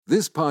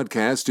This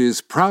podcast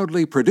is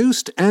proudly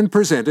produced and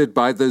presented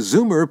by the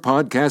Zoomer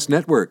Podcast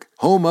Network,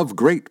 home of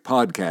great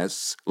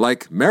podcasts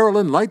like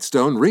Marilyn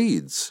Lightstone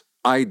Reads,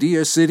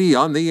 Idea City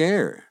on the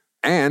Air,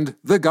 and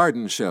The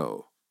Garden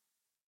Show.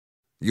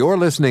 You're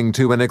listening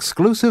to an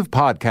exclusive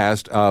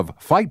podcast of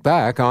Fight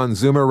Back on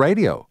Zoomer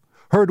Radio,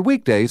 heard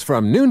weekdays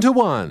from noon to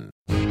 1.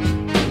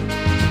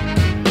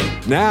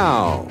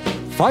 Now,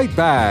 Fight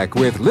Back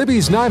with Libby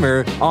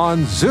Znaimer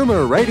on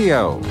Zoomer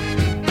Radio.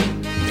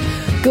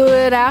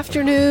 Good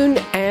afternoon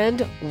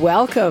and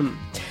welcome.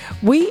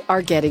 We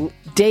are getting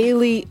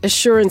daily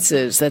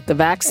assurances that the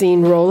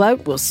vaccine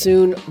rollout will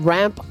soon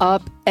ramp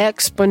up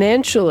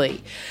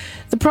exponentially.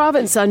 The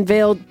province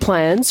unveiled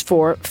plans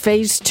for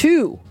Phase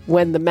 2,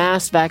 when the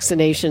mass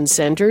vaccination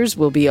centres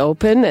will be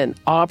open and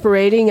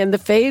operating, and the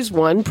Phase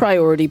 1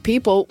 priority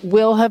people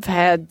will have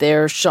had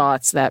their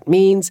shots. That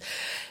means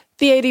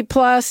the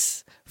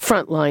 80-plus,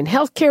 frontline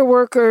healthcare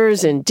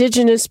workers,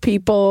 Indigenous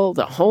people,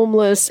 the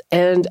homeless,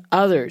 and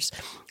others.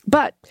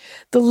 But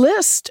the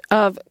list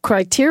of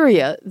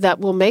criteria that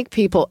will make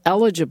people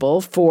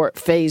eligible for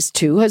Phase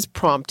 2 has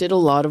prompted a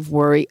lot of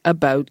worry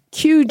about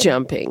queue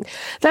jumping.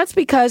 That's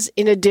because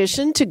in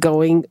addition to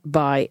going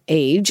by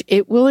age,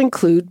 it will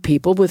include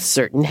people with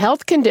certain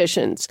health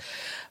conditions.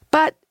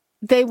 But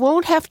they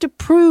won't have to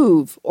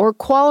prove or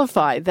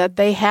qualify that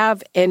they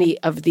have any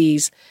of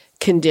these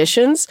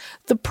conditions.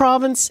 The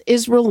province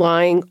is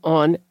relying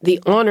on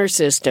the honor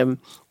system,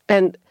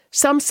 and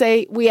some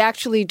say we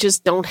actually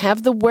just don't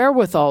have the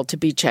wherewithal to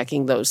be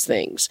checking those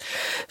things.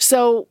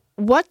 So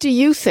what do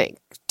you think?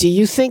 Do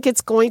you think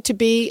it's going to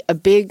be a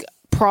big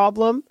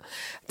problem?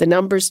 The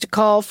numbers to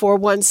call,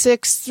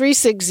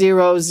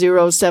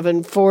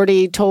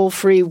 416-360-0740,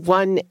 toll-free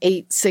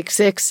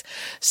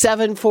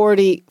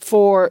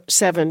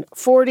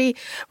 1-866-740-4740.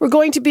 We're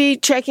going to be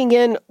checking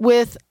in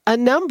with a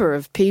number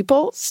of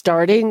people,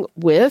 starting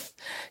with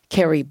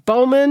Kerry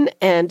Bowman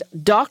and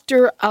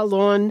Dr.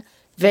 Alon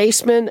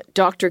Vaisman.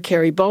 Dr.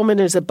 Kerry Bowman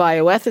is a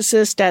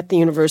bioethicist at the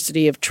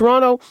University of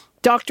Toronto.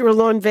 Dr.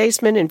 Alon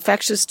Vaisman,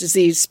 infectious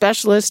disease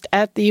specialist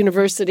at the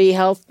University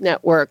Health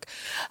Network.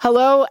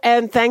 Hello,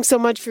 and thanks so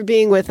much for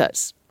being with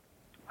us.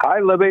 Hi,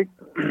 Libby.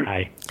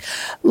 Hi.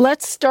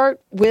 Let's start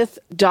with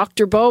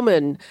Dr.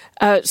 Bowman.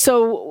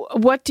 So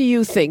what do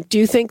you think? Do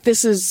you think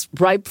this is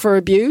ripe for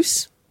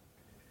abuse?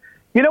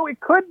 You know, it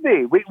could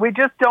be. We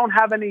just don't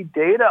have any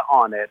data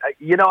on it.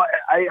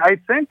 I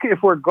think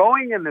if we're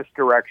going in this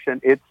direction,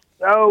 it's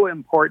so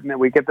important that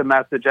we get the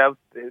message out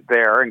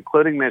there,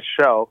 including this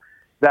show,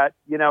 that,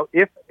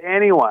 if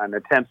anyone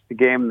attempts to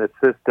game the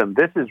system,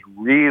 this is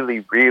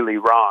really, really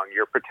wrong.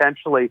 You're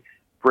potentially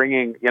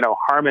bringing,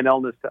 harm and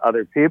illness to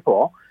other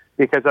people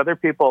because other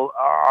people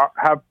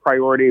have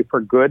priority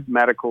for good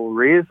medical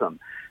reason.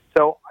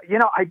 So,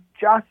 I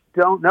just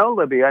don't know,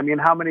 Libby. I mean,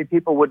 how many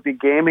people would be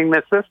gaming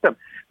the system?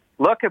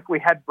 Look, if we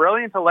had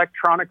brilliant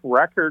electronic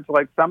records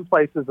like some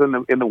places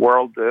in the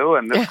world do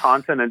and this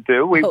continent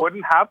do, we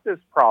wouldn't have this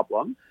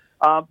problem.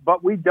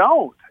 But we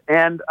don't.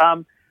 And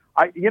I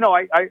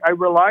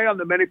rely on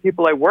the many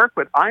people I work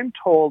with. I'm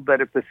told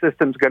that if the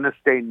system's going to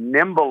stay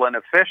nimble and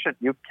efficient,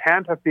 you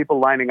can't have people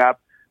lining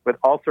up with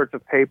all sorts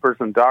of papers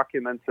and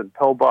documents and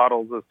pill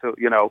bottles as to,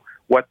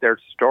 what their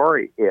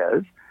story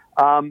is.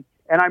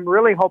 And I'm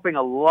really hoping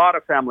a lot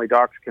of family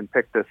docs can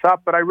pick this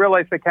up, but I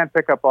realize they can't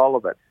pick up all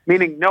of it,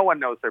 meaning no one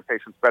knows their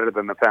patients better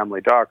than the family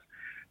docs.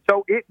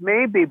 So it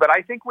may be, but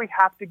I think we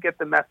have to get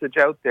the message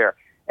out there.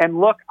 And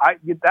look,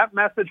 that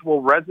message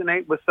will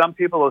resonate with some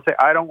people who say,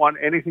 I don't want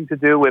anything to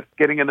do with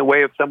getting in the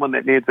way of someone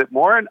that needs it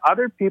more, and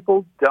other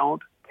people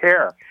don't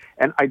care.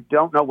 And I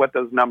don't know what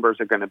those numbers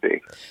are going to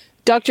be.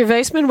 Dr.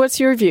 Vaisman, what's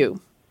your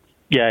view?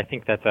 Yeah, I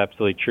think that's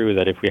absolutely true,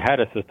 that if we had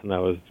a system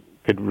that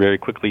could very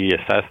quickly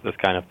assess this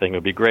kind of thing, it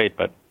would be great.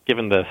 But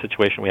given the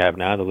situation we have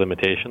now, the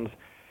limitations,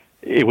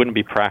 it wouldn't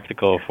be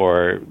practical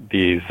for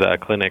these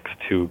clinics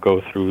to go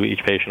through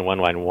each patient one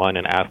by one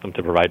and ask them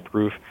to provide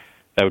proof.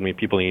 That would mean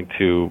people need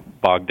to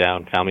bog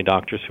down family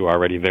doctors who are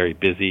already very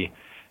busy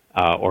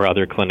or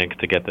other clinics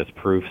to get this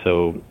proof.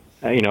 So,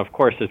 of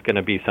course, there's going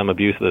to be some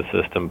abuse of the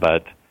system,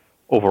 but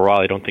overall,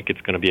 I don't think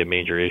it's going to be a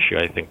major issue.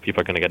 I think people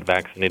are going to get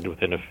vaccinated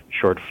within a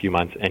short few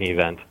months, any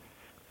event.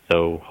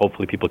 So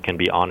hopefully people can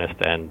be honest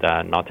and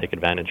not take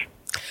advantage.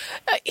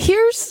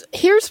 Here's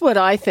what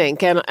I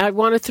think, and I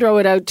want to throw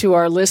it out to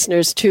our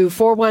listeners too.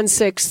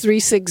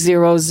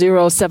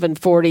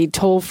 416-360-0740,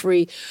 toll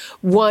free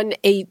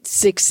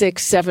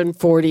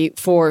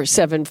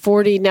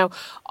 1-866-740-4740. Now,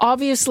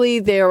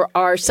 obviously, there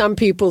are some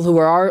people who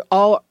are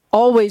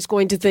always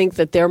going to think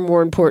that they're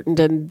more important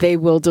and they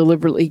will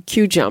deliberately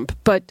queue jump.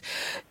 But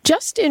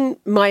just in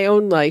my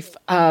own life,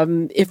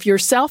 if you're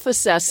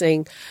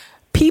self-assessing,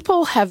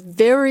 people have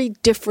very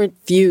different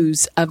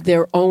views of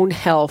their own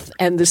health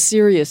and the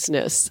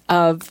seriousness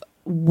of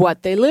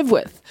what they live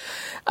with.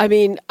 I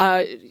mean,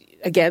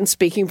 again,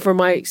 speaking for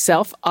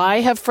myself,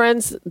 I have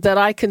friends that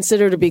I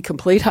consider to be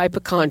complete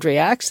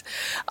hypochondriacs.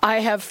 I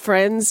have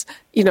friends,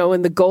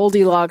 in the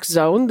Goldilocks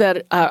zone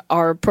that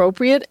are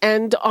appropriate.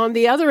 And on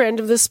the other end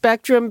of the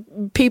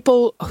spectrum,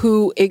 people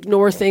who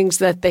ignore things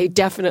that they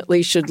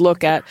definitely should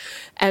look at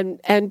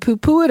and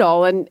poo-poo it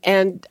all.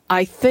 And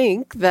I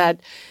think that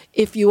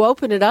if you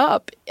open it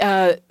up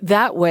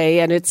that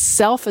way and it's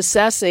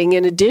self-assessing,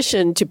 in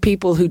addition to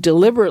people who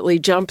deliberately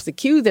jump the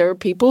queue, there are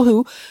people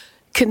who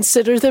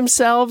consider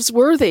themselves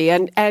worthy.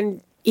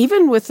 And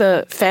even with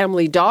a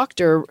family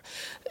doctor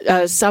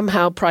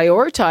somehow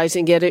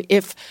prioritizing it,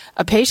 if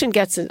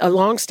a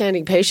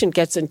longstanding patient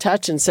gets in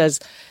touch and says,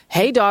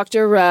 "Hey,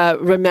 doctor,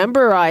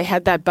 remember I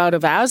had that bout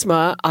of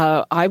asthma.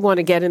 I want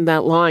to get in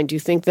that line." Do you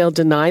think they'll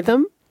deny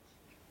them?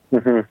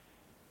 Mm-hmm.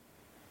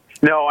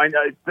 No,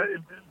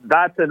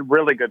 that's a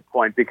really good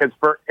point, because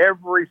for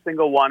every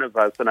single one of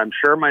us, and I'm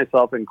sure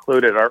myself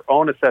included, our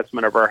own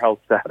assessment of our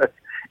health status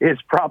is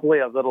probably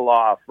a little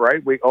off,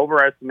 right? We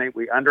overestimate,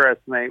 we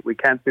underestimate, we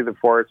can't see the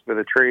forest for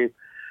the trees.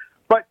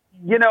 But,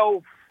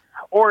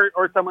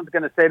 or someone's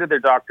going to say to their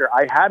doctor,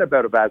 "I had a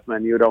bout of asthma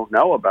and you don't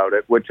know about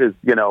it," which is,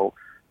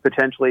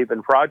 potentially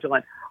even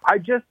fraudulent. I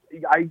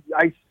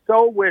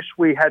so wish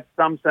we had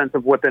some sense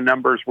of what the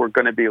numbers were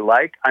going to be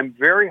like. I'm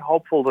very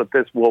hopeful that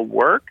this will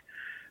work.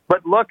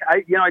 But look,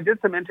 I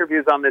did some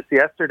interviews on this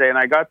yesterday, and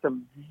I got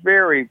some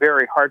very,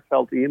 very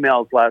heartfelt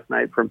emails last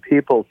night from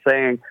people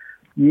saying,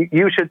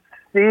 you should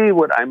see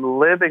what I'm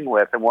living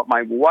with and what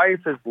my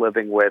wife is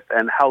living with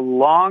and how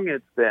long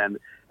it's been.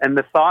 And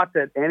the thought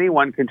that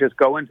anyone can just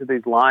go into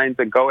these lines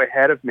and go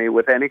ahead of me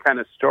with any kind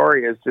of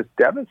story is just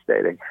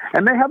devastating.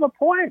 And they have a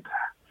point.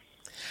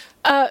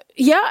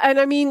 Yeah, and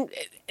I mean,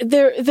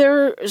 there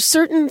are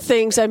certain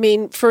things. I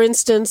mean, for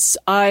instance,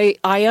 I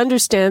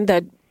understand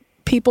that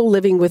people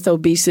living with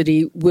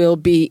obesity will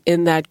be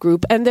in that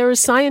group, and there is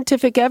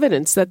scientific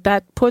evidence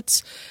that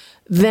puts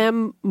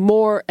them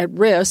more at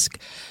risk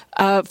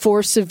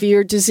for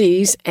severe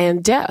disease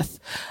and death.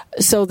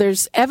 So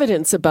there's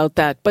evidence about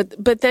that.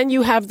 But then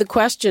you have the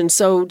question,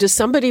 so does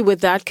somebody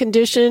with that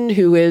condition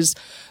who is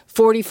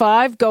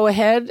 45 go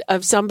ahead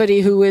of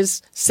somebody who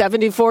is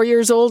 74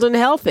 years old and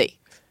healthy?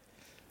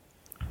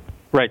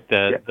 Right.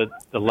 The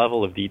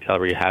level of detail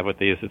we have with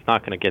these, it's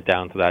not going to get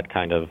down to that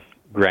kind of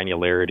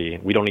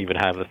granularity. We don't even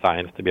have the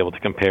science to be able to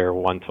compare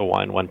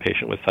one-to-one, one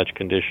patient with such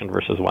condition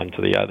versus one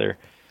to the other.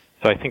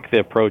 So I think the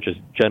approach is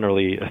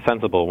generally a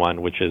sensible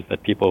one, which is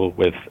that people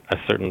with a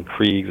certain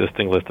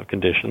pre-existing list of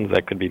conditions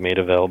that could be made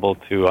available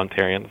to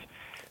Ontarians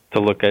to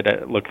look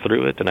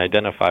through it and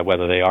identify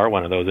whether they are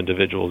one of those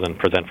individuals and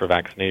present for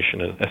vaccination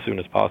as soon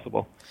as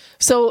possible.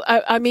 So,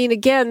 I mean,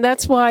 again,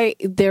 that's why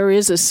there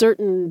is a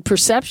certain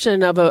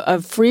perception of a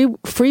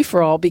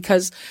free-for-all,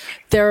 because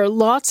there are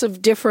lots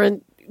of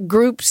different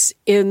groups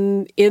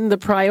in the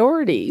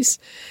priorities,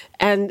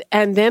 and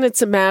then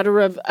it's a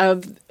matter of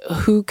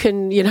who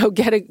can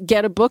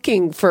get a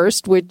booking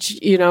first, which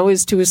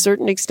is to a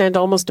certain extent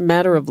almost a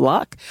matter of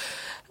luck.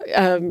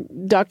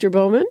 Dr.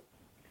 Bowman?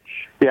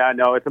 Yeah,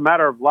 no, it's a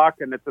matter of luck,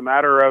 and it's a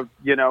matter of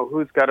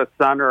who's got a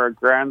son or a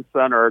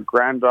grandson or a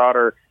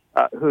granddaughter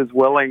who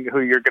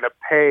you're going to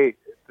pay.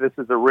 This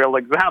is a real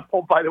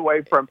example, by the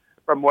way, from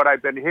what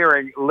I've been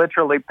hearing,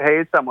 literally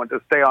pay someone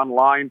to stay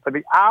online for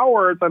the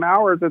hours and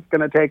hours it's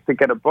going to take to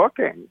get a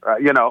booking,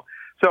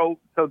 So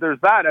there's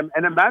that.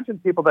 And imagine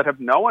people that have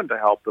no one to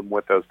help them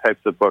with those types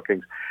of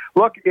bookings.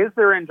 Look, is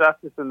there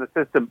injustice in the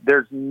system?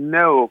 There's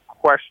no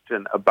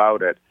question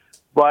about it.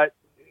 But,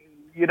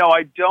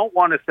 I don't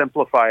want to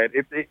simplify it.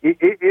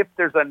 If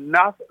there's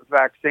enough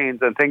vaccines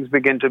and things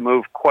begin to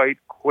move quite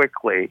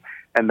quickly,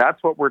 and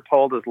that's what we're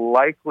told is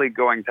likely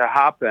going to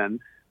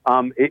happen,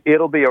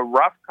 it'll be a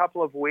rough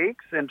couple of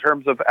weeks in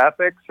terms of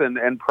ethics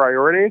and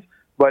priorities,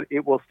 but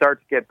it will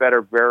start to get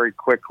better very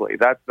quickly.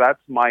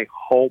 That's my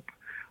hope.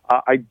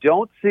 I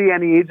don't see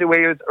any easy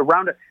ways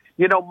around it.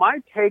 My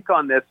take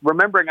on this,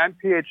 remembering I'm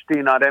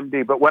PhD, not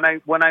MD, but when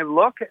I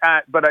look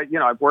at,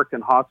 I've worked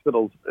in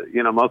hospitals,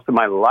 most of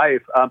my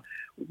life.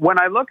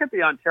 When I look at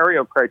the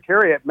Ontario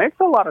criteria, it makes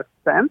a lot of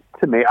sense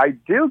to me. I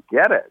do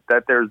get it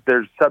that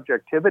there's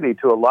subjectivity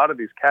to a lot of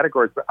these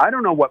categories, but I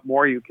don't know what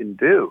more you can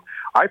do.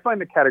 I find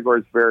the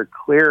categories very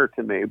clear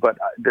to me, but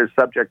there's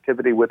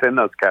subjectivity within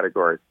those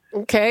categories.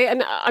 Okay,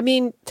 and I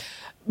mean,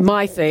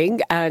 my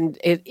thing, and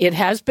it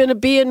has been a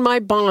bee in my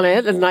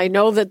bonnet, and I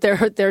know that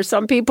there are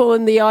some people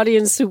in the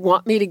audience who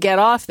want me to get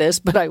off this,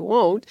 but I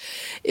won't,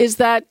 is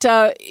that,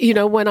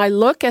 when I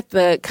look at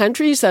the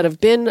countries that have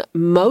been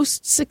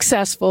most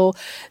successful,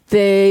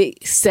 they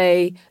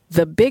say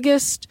the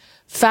biggest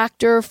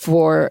factor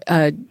for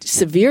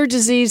severe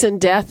disease and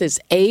death is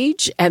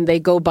age, and they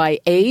go by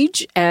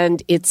age,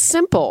 and it's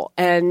simple,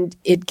 and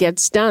it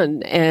gets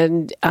done.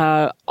 And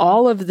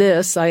all of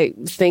this, I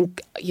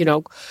think,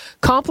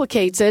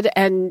 complicates it,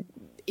 and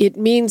it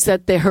means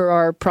that there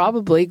are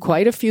probably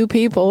quite a few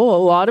people, a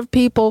lot of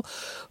people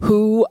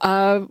who,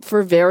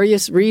 for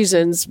various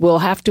reasons, will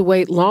have to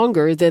wait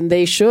longer than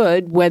they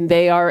should when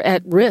they are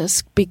at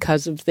risk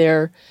because of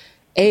their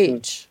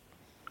age.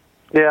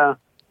 Yeah.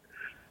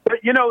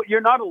 But,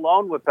 you're not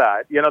alone with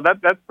that.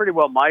 That's pretty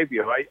well my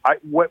view.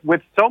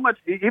 With so much,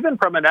 even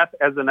from as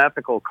an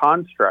ethical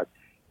construct,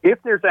 if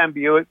there's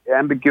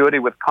ambiguity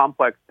with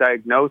complex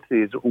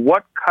diagnoses,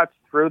 what cuts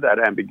through that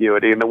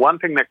ambiguity? And the one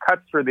thing that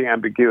cuts through the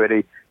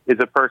ambiguity is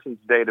a person's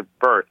date of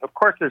birth. Of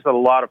course, there's a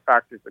lot of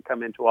factors that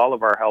come into all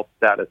of our health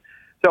status.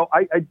 So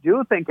I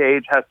do think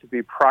age has to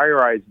be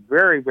prioritized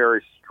very,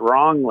 very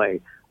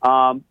strongly.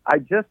 I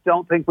just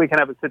don't think we can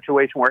have a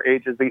situation where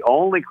age is the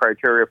only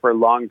criteria for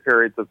long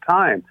periods of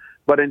time.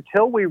 But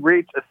until we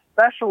reach,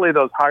 especially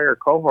those higher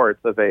cohorts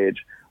of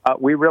age,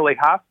 we really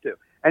have to.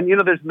 And,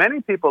 there's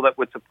many people that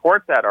would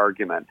support that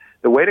argument.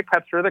 The way to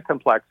cut through the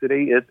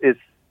complexity is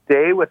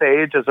stay with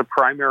age as a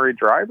primary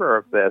driver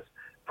of this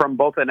from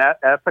both an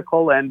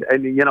ethical and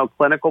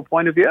clinical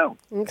point of view.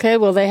 Okay,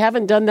 well, they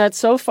haven't done that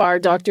so far,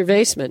 Dr.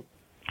 Vaisman.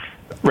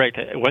 Right.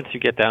 Once you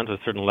get down to a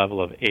certain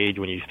level of age,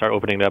 when you start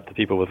opening it up to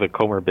people with the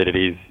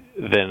comorbidities,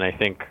 then I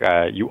think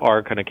you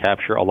are going to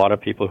capture a lot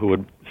of people who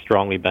would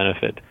strongly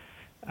benefit.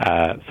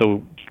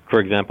 So, for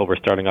example, we're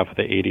starting off with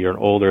the 80 or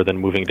older, then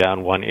moving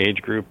down one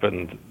age group,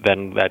 and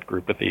then that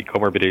group with the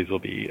comorbidities will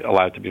be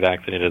allowed to be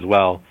vaccinated as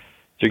well.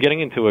 So you're getting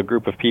into a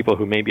group of people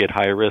who may be at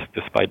higher risk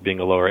despite being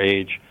a lower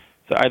age.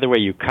 So either way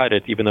you cut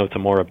it, even though it's a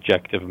more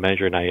objective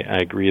measure, and I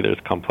agree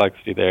there's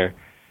complexity there,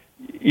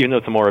 even though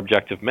it's a more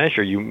objective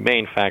measure, you may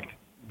in fact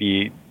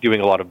be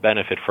doing a lot of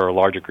benefit for a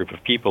larger group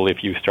of people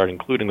if you start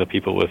including the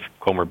people with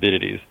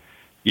comorbidities,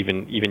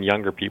 even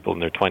younger people in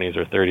their 20s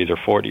or 30s or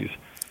 40s.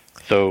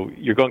 So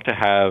you're going to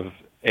have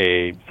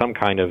some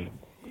kind of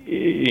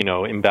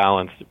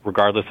imbalance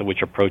regardless of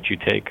which approach you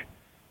take.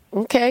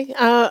 Okay.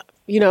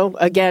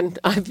 Again,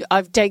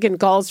 I've taken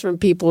calls from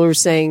people who are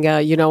saying,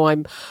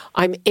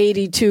 I'm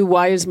 82.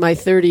 Why is my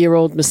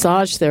 30-year-old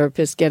massage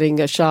therapist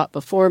getting a shot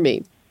before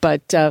me?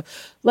 But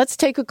let's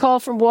take a call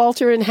from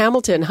Walter in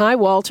Hamilton. Hi,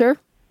 Walter.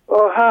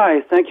 Oh,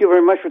 hi. Thank you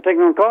very much for taking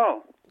my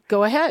call.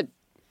 Go ahead.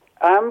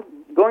 I'm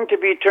going to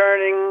be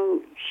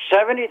turning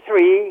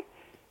 73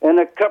 in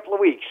a couple of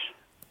weeks.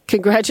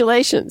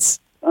 Congratulations.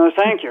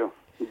 Thank you.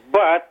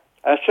 But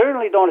I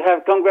certainly don't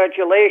have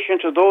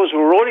congratulations to those who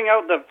are rolling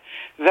out the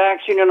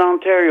vaccine in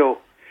Ontario.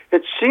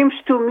 It seems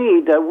to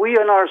me that we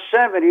in our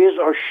 70s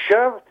are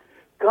shoved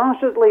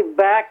constantly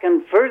back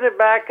and further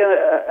back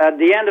at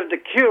the end of the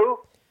queue.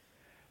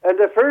 And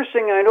the first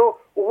thing I know,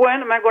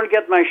 when am I going to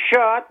get my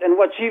shot? And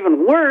what's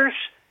even worse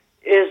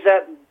is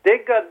that they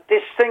got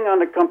this thing on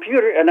the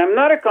computer, and I'm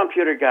not a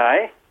computer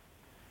guy,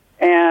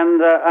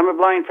 and I'm a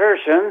blind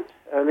person,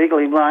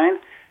 legally blind,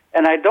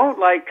 and I don't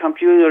like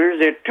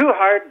computers. They're too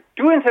hard,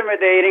 too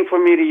intimidating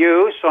for me to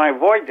use, so I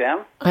avoid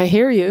them. I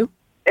hear you.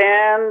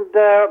 And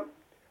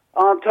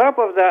on top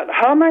of that,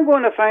 how am I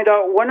going to find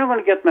out when I'm going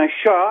to get my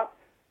shot?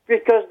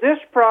 Because this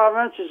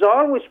province is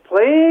always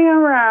playing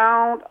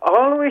around,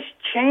 always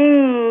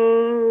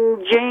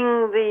changing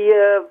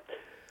the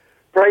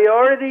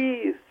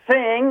priority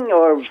thing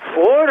or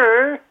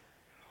order.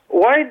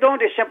 Why don't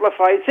they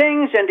simplify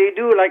things and they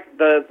do like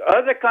the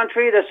other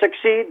country that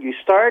succeed? You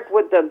start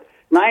with the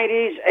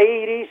 90s,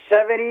 80s,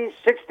 70s,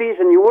 60s,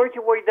 and you work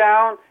your way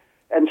down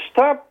and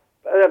stop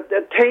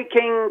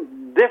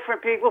taking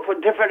different people for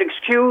different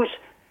excuse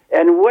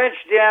and wedge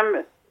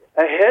them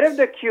ahead of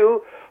the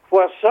queue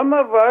while some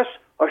of us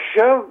are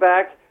shoved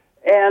back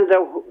and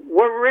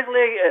we're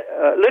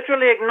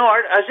literally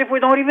ignored as if we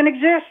don't even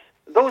exist.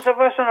 Those of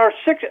us in our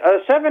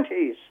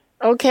 70s.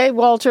 Okay,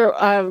 Walter,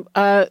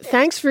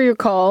 thanks for your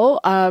call.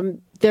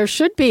 There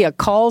should be a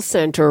call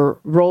center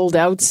rolled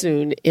out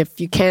soon if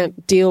you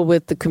can't deal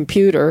with the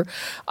computer.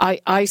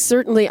 I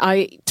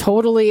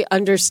totally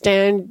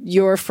understand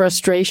your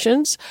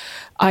frustrations.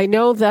 I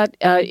know that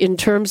in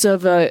terms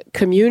of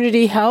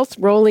community health,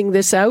 rolling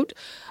this out,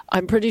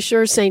 I'm pretty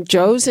sure St.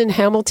 Joe's in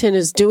Hamilton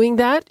is doing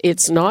that.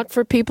 It's not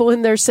for people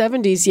in their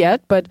 70s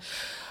yet, but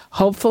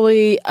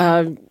hopefully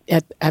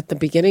at the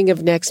beginning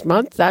of next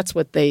month, that's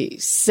what they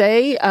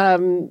say.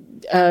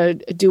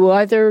 Do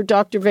either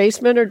Dr.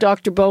 Vaisman or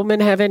Dr. Bowman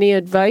have any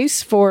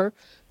advice for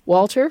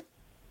Walter?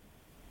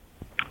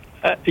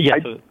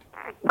 Yes.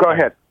 Go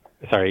ahead.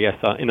 Sorry, yes.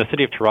 In the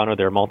city of Toronto,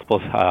 there are multiple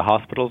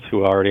hospitals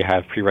who already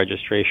have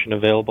pre-registration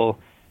available.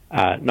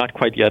 Not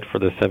quite yet for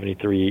the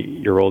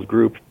 73-year-old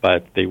group,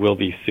 but they will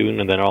be soon.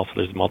 And then also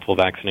there's multiple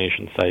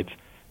vaccination sites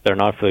that are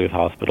not affiliated with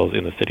hospitals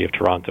in the city of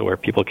Toronto where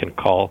people can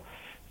call.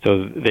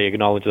 So they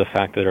acknowledge the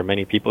fact that there are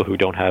many people who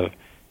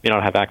may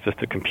not have access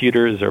to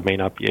computers or may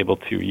not be able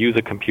to use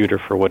a computer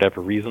for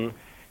whatever reason.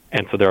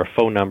 And so there are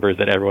phone numbers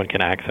that everyone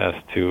can access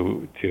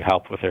to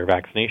help with their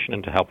vaccination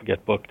and to help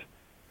get booked.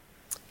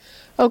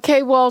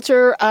 Okay,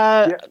 Walter.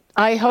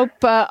 I hope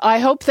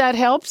that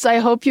helps. I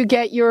hope you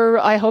get your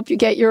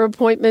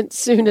appointment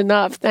soon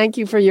enough. Thank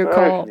you for your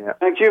call. Yeah.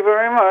 Thank you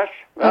very much.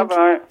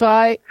 Bye-bye.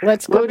 Bye.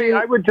 Let's go to.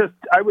 I would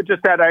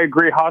just add. I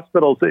agree.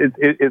 Hospitals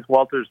is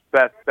Walter's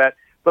best bet.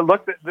 But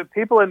look, the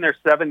people in their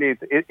 70s,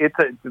 it's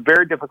a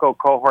very difficult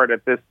cohort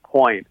at this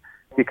point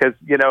because,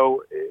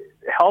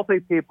 healthy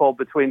people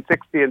between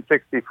 60 and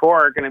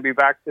 64 are going to be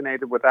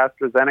vaccinated with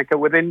AstraZeneca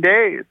within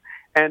days.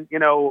 And,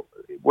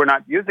 we're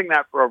not using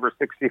that for over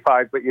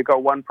 65, but you go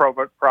one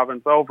province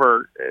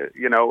over,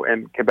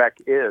 and Quebec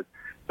is.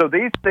 So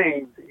these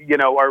things,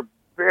 are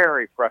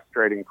very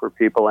frustrating for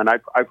people. And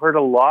I've heard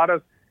a lot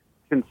of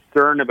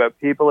concern about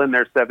people in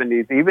their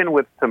 70s, even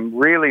with some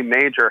really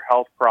major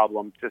health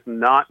problems, just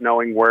not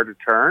knowing where to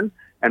turn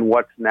and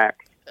what's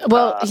next.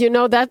 Well,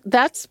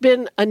 that's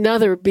been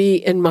another bee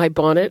in my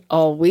bonnet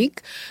all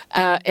week,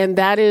 and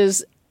that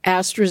is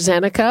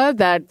AstraZeneca,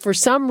 that for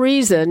some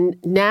reason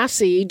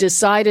NACI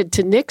decided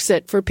to nix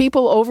it for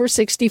people over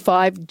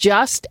 65,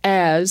 just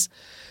as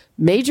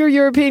major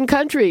European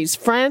countries,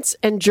 France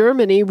and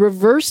Germany,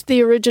 reversed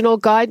the original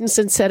guidance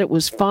and said it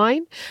was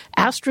fine.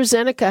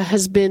 AstraZeneca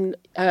has been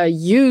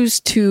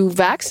used to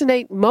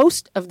vaccinate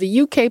most of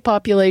the UK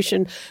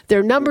population.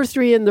 They're number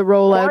 3 in the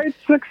rollout. Quite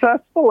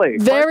successfully.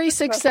 Very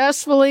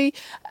successfully.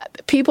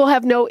 People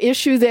have no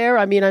issue there.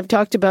 I mean, I've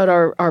talked about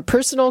our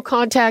personal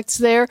contacts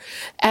there,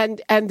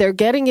 and they're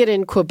getting it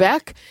in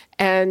Quebec.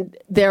 And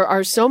there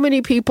are so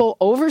many people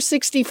over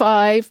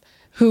 65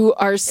 who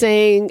are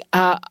saying,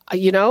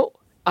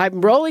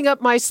 I'm rolling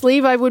up my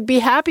sleeve. I would be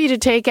happy to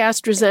take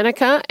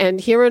AstraZeneca. And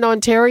here in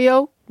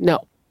Ontario,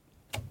 no.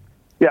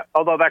 Yeah,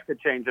 although that could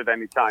change at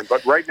any time.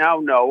 But right now,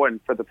 no. And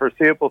for the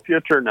foreseeable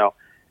future, no.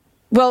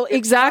 Well,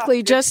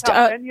 exactly.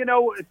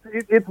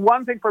 It's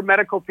one thing for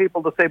medical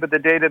people to say, but the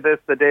data this,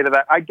 the data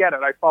that. I get it.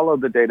 I follow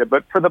the data.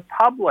 But for the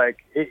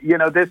public,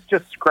 this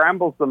just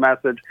scrambles the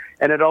message,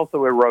 and it also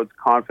erodes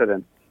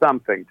confidence.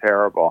 Something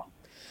terrible.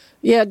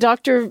 Yeah,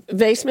 Dr.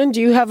 Vaisman,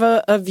 do you have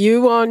a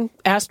view on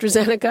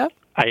AstraZeneca?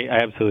 I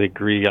absolutely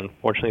agree.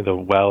 Unfortunately, the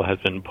well has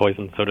been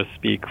poisoned, so to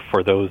speak,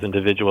 for those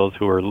individuals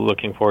who are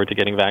looking forward to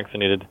getting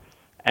vaccinated.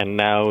 And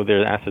now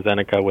there's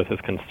AstraZeneca with this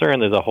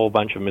concern. There's a whole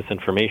bunch of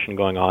misinformation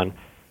going on.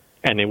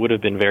 And it would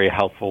have been very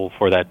helpful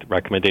for that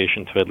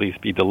recommendation to at least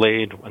be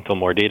delayed until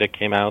more data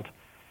came out.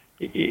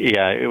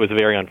 Yeah, it was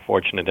very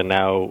unfortunate. And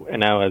now,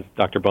 as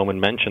Dr. Bowman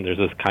mentioned, there's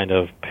this kind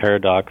of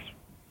paradox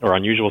or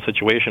unusual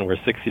situation where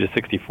 60 to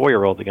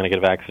 64-year-olds are going to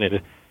get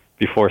vaccinated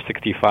before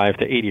 65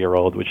 to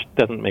 80-year-old, which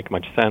doesn't make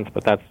much sense,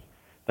 but that's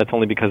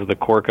only because of the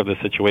quirk of the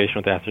situation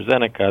with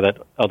AstraZeneca, that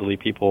elderly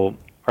people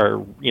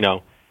are,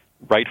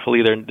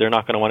 rightfully they're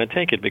not going to want to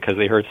take it because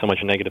they heard so much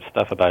negative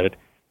stuff about it,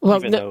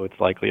 even though it's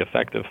likely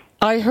effective.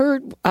 I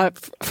heard,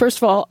 first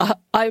of all,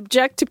 I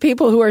object to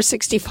people who are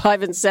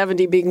 65 and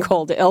 70 being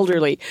called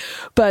elderly.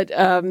 But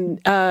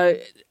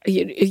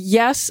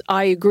yes,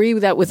 I agree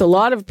that with a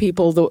lot of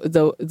people,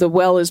 the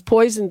well is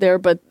poisoned there.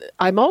 But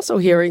I'm also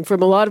hearing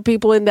from a lot of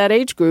people in that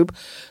age group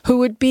who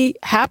would be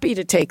happy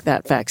to take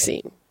that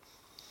vaccine.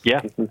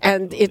 Yeah.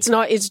 And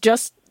it's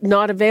just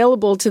not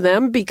available to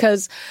them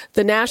because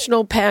the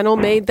national panel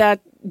made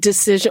that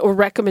decision or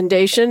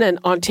recommendation, and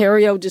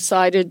Ontario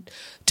decided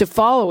to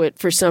follow it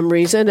for some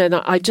reason. And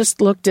I just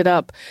looked it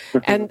up,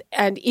 and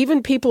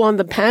even people on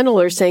the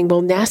panel are saying,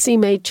 well, NACI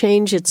may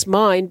change its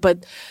mind,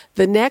 but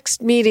the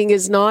next meeting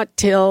is not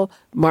till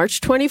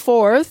March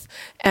 24th,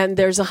 and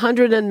there's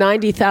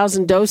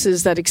 190,000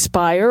 doses that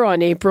expire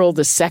on April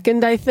the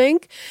 2nd, I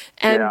think,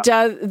 and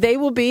they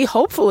will be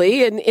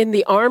hopefully in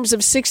the arms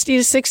of 60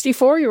 to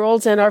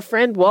 64-year-olds. And our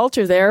friend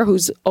Walter there,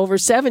 who's over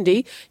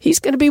 70, he's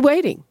going to be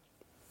waiting.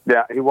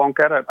 Yeah, he won't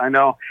get it. I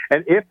know.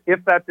 And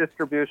if that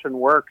distribution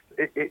works,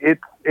 it's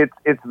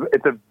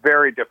a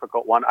very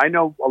difficult one. I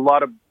know a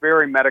lot of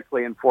very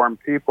medically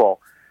informed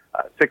people,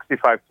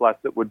 65 plus,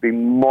 that would be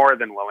more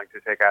than willing to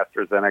take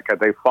AstraZeneca.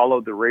 They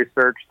followed the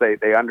research.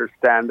 They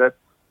understand it.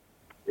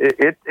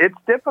 It's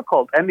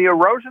difficult. And the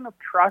erosion of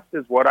trust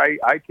is what I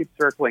keep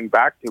circling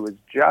back to, is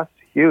just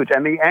huge.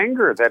 And the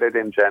anger that it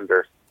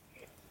engenders.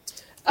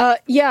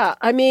 Yeah,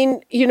 I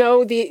mean,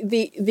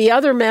 the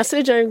other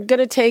message, I'm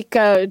going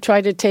to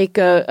try to take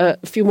a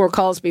few more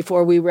calls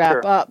before we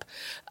wrap up.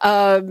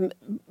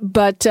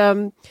 But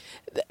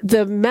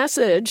the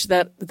message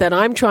that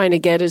I'm trying to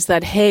get is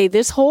that, hey,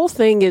 this whole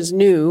thing is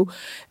new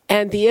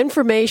and the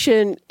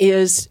information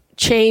is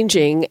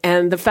changing,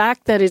 and the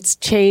fact that it's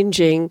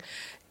changing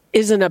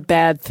isn't a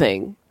bad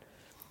thing.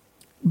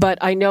 But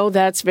I know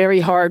that's very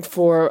hard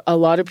for a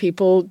lot of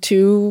people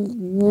to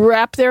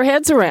wrap their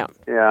heads around.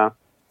 Yeah.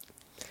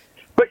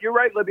 But you're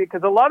right, Libby,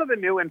 because a lot of the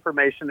new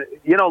information,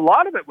 a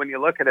lot of it, when you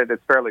look at it,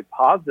 it's fairly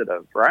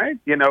positive, right?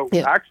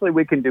 Actually,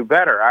 we can do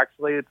better.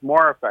 Actually, it's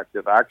more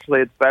effective.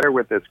 Actually, it's better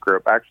with this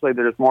group. Actually,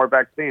 there's more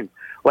vaccines.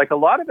 Like, a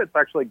lot of it's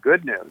actually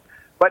good news.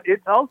 But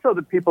it's also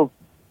the people's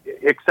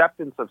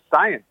acceptance of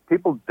science.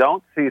 People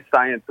don't see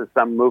science as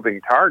some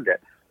moving target.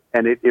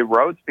 And it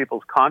erodes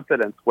people's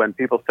confidence when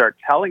people start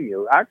telling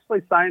you,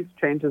 actually, science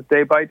changes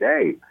day by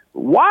day.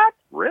 What?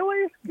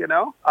 Really?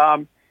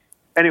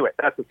 Anyway,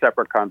 that's a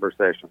separate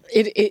conversation.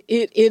 It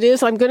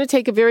is. I'm going to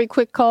take a very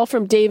quick call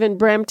from Dave in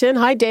Brampton.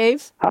 Hi,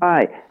 Dave.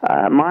 Hi.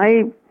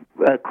 My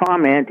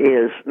comment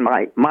is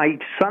my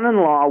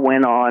son-in-law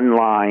went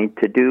online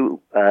to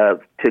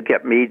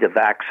get me the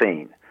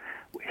vaccine.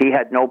 He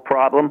had no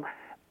problem.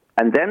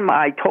 And then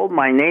I told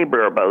my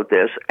neighbor about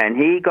this, and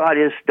he got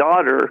his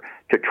daughter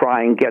to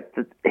try and get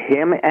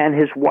him and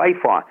his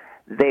wife on.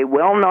 They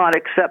will not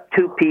accept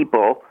two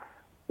people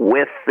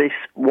with this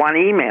one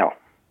email.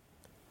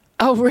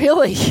 Oh,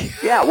 really?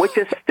 Yeah, which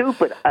is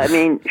stupid. I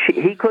mean,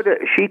 she could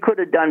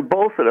have done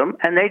both of them,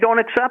 and they don't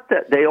accept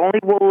it. They only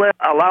will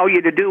allow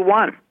you to do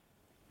one.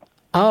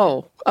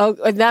 Oh,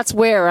 and that's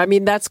where? I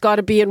mean, that's got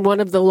to be in one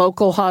of the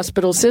local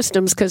hospital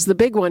systems because the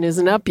big one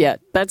isn't up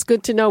yet. That's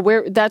good to know.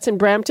 Where? That's in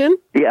Brampton?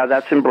 Yeah,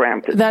 that's in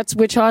Brampton. That's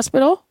which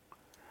hospital?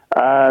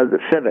 The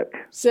Civic.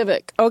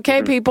 Civic.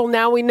 Okay, people,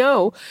 now we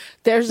know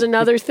there's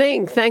another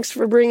thing. Thanks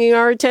for bringing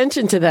our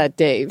attention to that,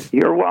 Dave.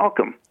 You're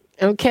welcome.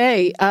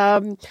 Okay.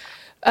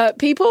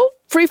 People,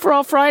 Free for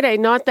All Friday,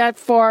 not that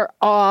far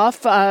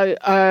off.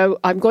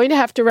 I'm going to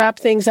have to wrap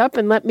things up,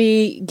 and let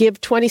me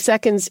give 20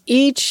 seconds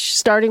each,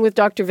 starting with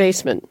Dr.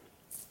 Vaisman.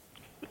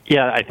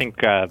 Yeah, I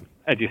think,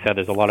 as you said,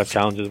 there's a lot of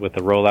challenges with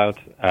the rollout.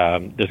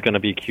 There's going to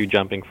be queue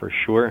jumping for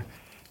sure,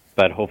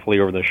 but hopefully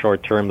over the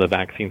short term, the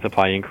vaccine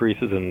supply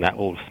increases, and that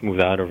will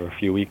smooth out over a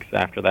few weeks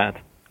after that.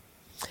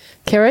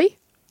 Kerry?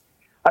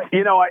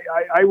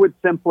 I would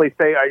simply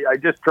say I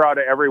just draw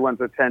to everyone's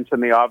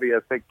attention the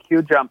obvious that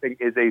queue jumping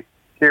is a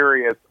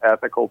serious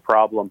ethical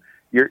problem.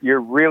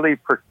 You're really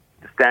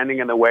standing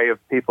in the way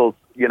of people's,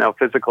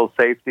 physical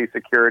safety,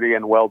 security,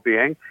 and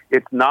well-being.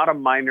 It's not a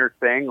minor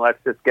thing. Let's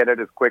just get it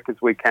as quick as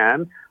we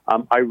can.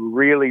 I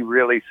really,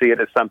 really see it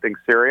as something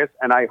serious,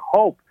 and I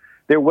hope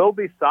there will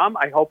be some.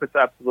 I hope it's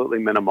absolutely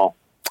minimal.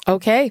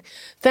 Okay.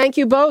 Thank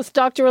you both,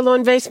 Dr.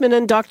 Alon Vaisman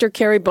and Dr.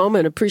 Kerry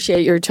Bowman.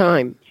 Appreciate your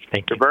time.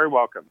 Thank you. You're very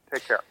welcome.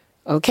 Take care.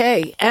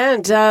 Okay,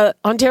 and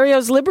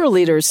Ontario's Liberal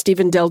leader,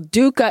 Stephen Del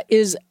Duca,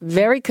 is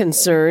very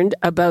concerned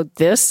about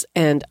this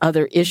and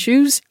other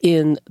issues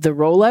in the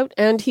rollout,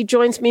 and he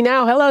joins me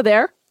now. Hello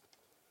there.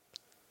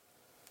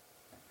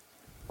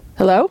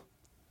 Hello?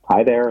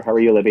 Hi there. How are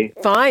you, Libby?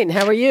 Fine.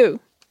 How are you?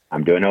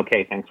 I'm doing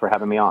okay. Thanks for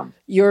having me on.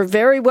 You're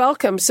very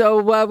welcome.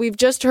 So we've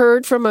just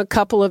heard from a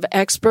couple of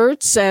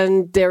experts,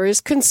 and there is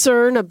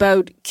concern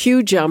about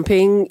queue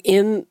jumping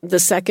in the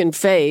second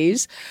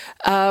phase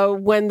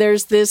when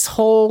there's this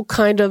whole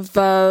kind of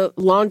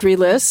laundry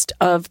list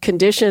of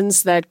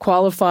conditions that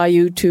qualify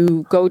you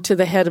to go to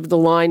the head of the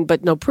line,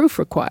 but no proof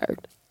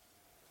required.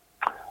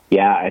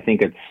 Yeah, I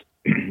think it's,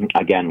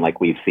 again,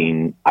 like we've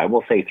seen, I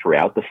will say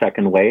throughout the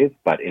second wave,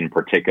 but in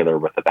particular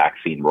with the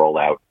vaccine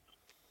rollout,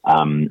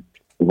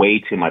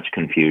 way too much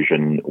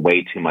confusion,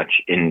 way too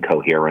much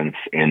incoherence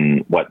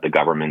in what the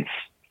governments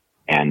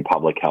and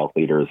public health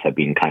leaders have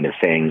been kind of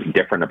saying,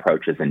 different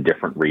approaches in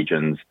different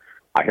regions.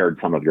 I heard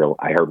one of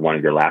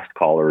your last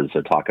callers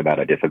talk about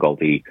a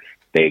difficulty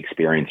they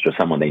experienced or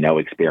someone they know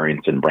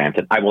experienced in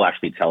Brampton. I will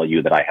actually tell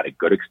you that I had a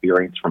good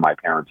experience for my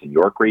parents in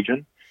York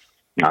region.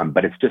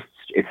 But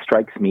it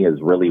strikes me as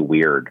really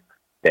weird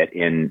that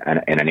in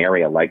an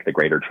area like the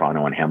Greater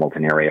Toronto and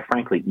Hamilton area,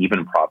 frankly,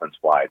 even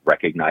province-wide,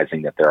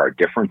 recognizing that there are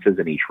differences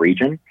in each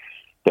region,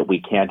 that we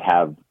can't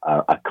have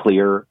a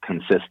clear,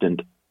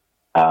 consistent,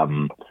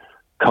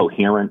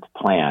 coherent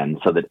plan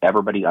so that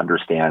everybody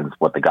understands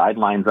what the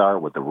guidelines are,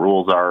 what the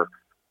rules are.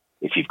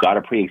 If you've got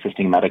a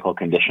pre-existing medical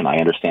condition, I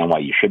understand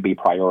why you should be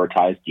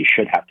prioritized. You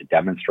should have to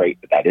demonstrate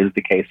that is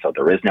the case, so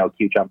there is no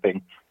queue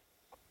jumping.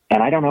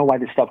 And I don't know why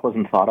this stuff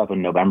wasn't thought of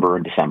in November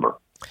and December.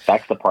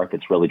 That's the part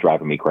that's really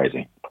driving me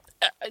crazy.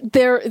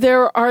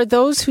 There are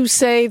those who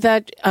say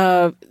that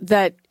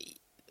that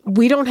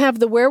we don't have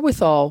the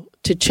wherewithal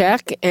to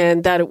check,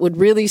 and that it would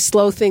really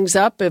slow things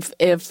up if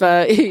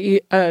Dr.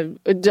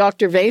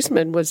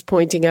 Vaisman was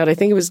pointing out, I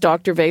think it was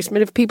Dr.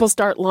 Vaisman, if people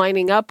start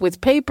lining up with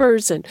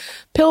papers and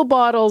pill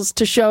bottles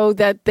to show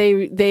that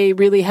they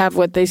really have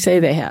what they say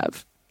they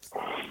have.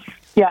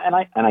 Yeah,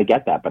 and I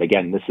get that, but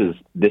again, this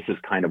is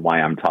kind of why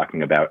I'm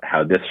talking about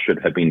how this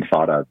should have been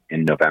thought of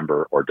in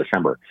November or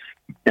December.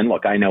 And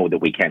look, I know that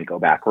we can't go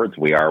backwards.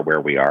 We are where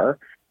we are,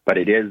 but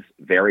it is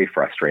very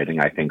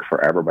frustrating, I think,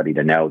 for everybody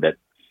to know that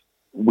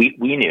we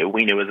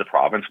knew as a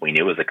province, we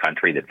knew as a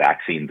country that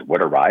vaccines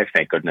would arrive.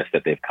 Thank goodness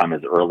that they've come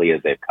as early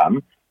as they've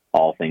come,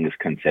 all things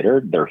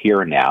considered. They're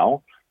here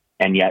now,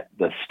 and yet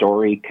the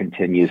story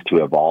continues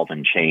to evolve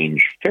and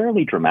change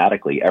fairly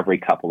dramatically every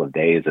couple of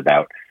days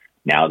about.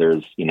 Now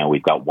there's,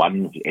 we've got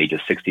one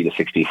ages 60 to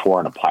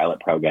 64 in a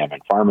pilot program in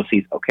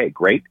pharmacies. Okay,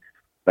 great.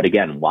 But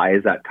again, why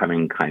is that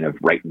coming kind of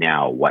right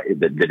now? What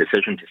the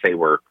decision to say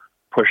we're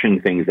pushing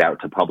things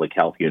out to public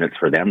health units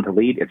for them to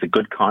lead? It's a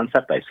good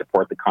concept. I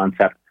support the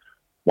concept.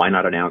 Why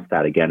not announce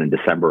that again in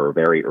December or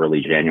very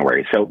early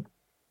January? So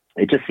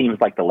it just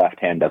seems like the left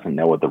hand doesn't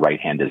know what the right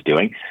hand is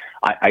doing.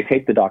 I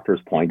take the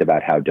doctor's point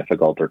about how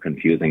difficult or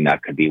confusing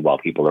that could be while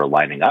people are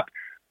lining up.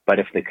 But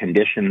if the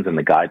conditions and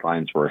the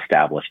guidelines were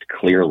established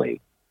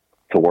clearly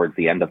towards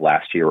the end of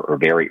last year or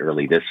very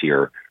early this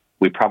year,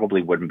 we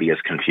probably wouldn't be as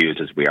confused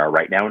as we are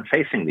right now and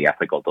facing the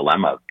ethical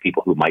dilemma of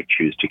people who might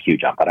choose to queue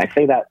jump. And I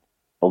say that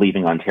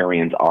believing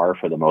Ontarians are,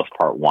 for the most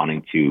part,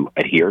 wanting to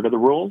adhere to the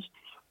rules,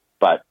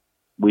 but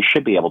we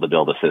should be able to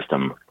build a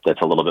system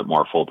that's a little bit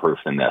more foolproof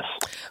than this.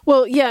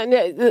 Well, yeah,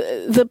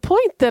 the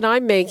point that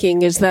I'm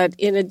making is that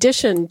in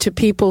addition to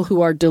people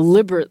who are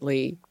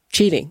deliberately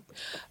cheating.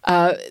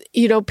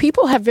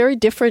 People have very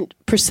different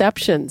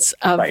perceptions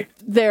of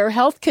their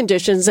health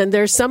conditions, and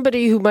there's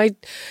somebody who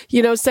might,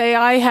 say,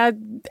 I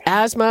had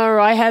asthma or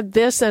I had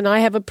this and I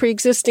have a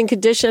pre-existing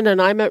condition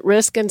and I'm at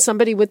risk, and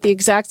somebody with the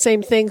exact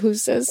same thing who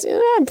says,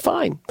 I'm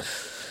fine,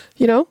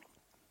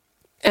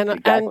 And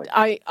Exactly.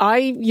 and I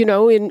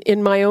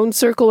in my own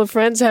circle of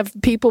friends have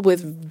people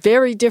with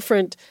very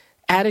different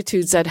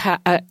attitudes at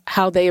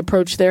how they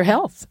approach their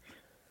health.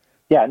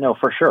 Yeah, no,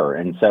 for sure.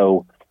 And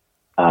so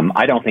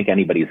I don't think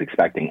anybody's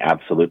expecting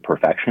absolute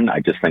perfection. I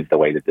just think the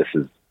way that this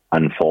is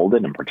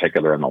unfolded, in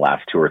particular in the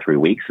last 2 or 3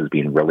 weeks, has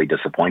been really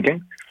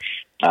disappointing.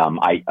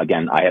 I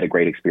had a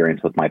great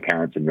experience with my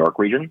parents in York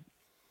Region.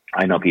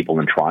 I know people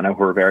in Toronto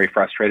who are very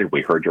frustrated.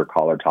 We heard your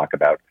caller talk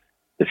about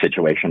the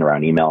situation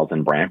around emails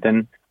in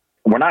Brampton.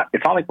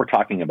 It's not like we're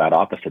talking about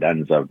opposite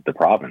ends of the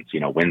province,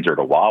 Windsor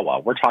to Wawa.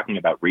 We're talking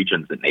about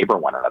regions that neighbor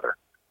one another.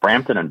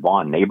 Brampton and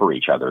Vaughan neighbor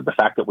each other. The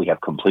fact that we have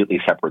completely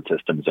separate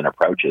systems and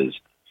approaches,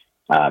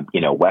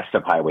 west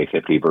of Highway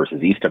 50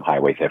 versus east of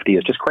Highway 50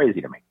 is just crazy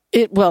to me.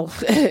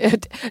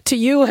 To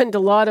you and a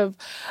lot of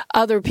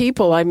other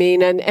people,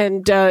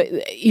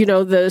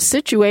 the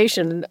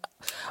situation,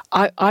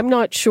 I'm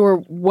not sure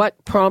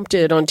what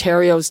prompted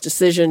Ontario's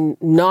decision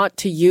not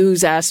to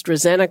use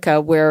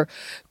AstraZeneca, where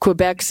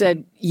Quebec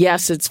said,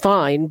 yes, it's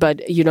fine.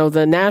 But,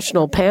 the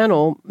national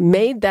panel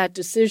made that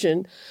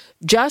decision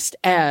just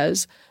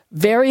as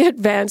very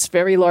advanced,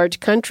 very large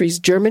countries,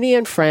 Germany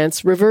and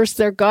France, reversed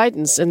their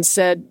guidance and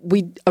said,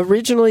 we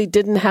originally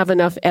didn't have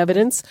enough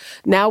evidence.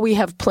 Now we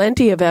have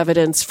plenty of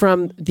evidence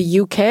from the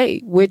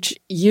UK, which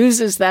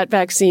uses that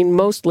vaccine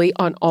mostly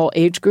on all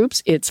age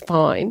groups. It's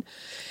fine.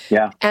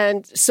 Yeah.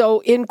 And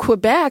so in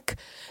Quebec,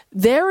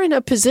 they're in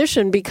a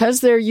position,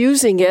 because they're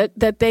using it,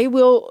 that they're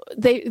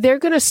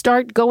going to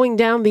start going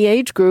down the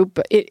age group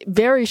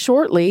very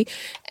shortly.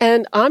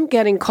 And I'm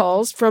getting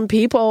calls from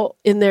people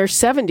in their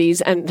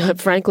 70s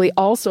and frankly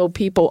also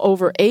people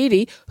over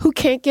 80 who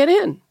can't get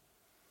in.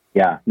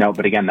 Yeah, no,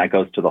 but again, that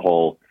goes to the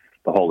whole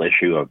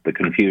issue of the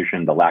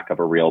confusion, the lack of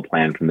a real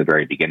plan from the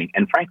very beginning,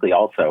 and frankly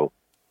also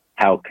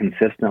how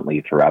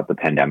consistently throughout the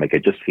pandemic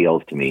it's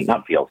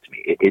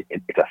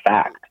a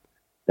fact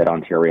that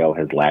Ontario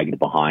has lagged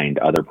behind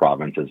other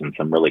provinces in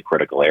some really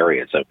critical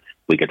areas. So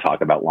we could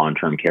talk about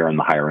long-term care and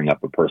the hiring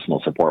up of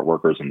personal support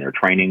workers and their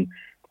training.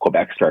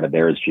 Quebec started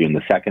theirs June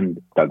the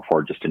 2nd. Doug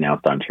Ford just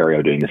announced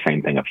Ontario doing the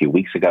same thing a few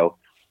weeks ago.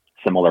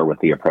 Similar with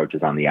the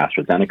approaches on the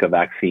AstraZeneca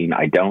vaccine.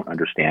 I don't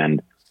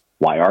understand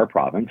why our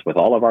province, with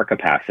all of our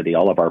capacity,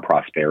 all of our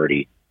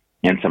prosperity,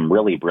 and some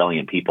really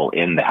brilliant people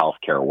in the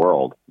healthcare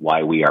world,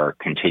 why we are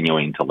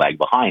continuing to lag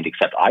behind,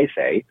 except I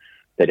say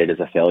that it is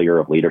a failure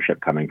of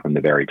leadership coming from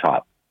the very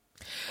top.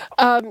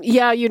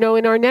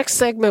 In our next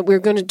segment, we're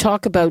going to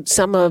talk about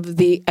some of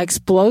the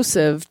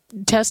explosive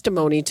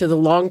testimony to the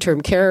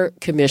Long-Term Care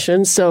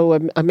Commission. So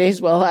I may as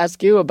well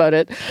ask you about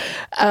it.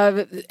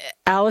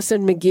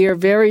 Alison McGeer,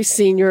 very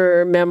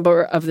senior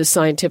member of the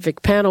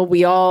scientific panel.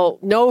 We all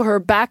know her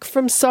back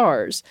from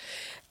SARS.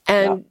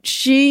 And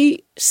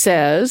she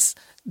says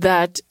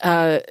that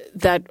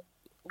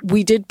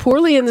we did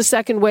poorly in the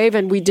second wave,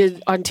 and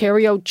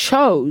Ontario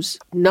chose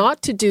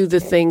not to do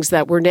the things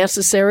that were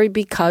necessary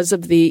because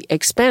of the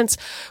expense,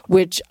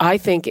 which I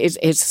think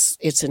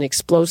it's an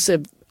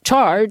explosive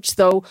charge.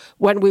 Though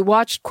when we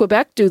watched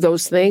Quebec do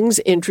those things,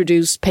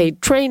 introduce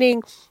paid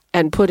training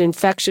and put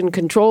infection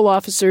control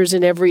officers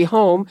in every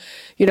home,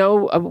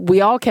 we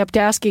all kept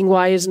asking,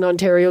 why isn't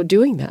Ontario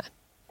doing that?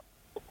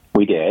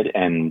 We did,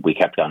 and we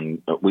kept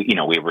on. We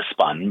were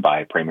spun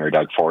by Premier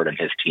Doug Ford and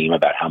his team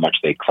about how much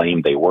they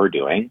claimed they were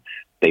doing.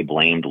 They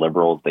blamed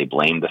Liberals, they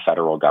blamed the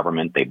federal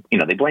government, they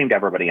blamed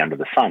everybody under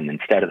the sun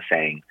instead of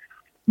saying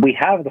we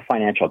have the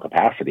financial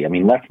capacity. I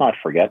mean, let's not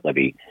forget,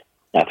 Libby,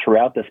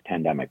 throughout this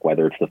pandemic,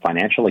 whether it's the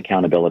Financial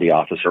Accountability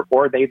Officer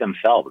or they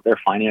themselves, their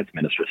finance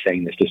minister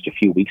saying this just a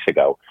few weeks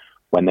ago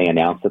when they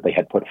announced that they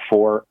had put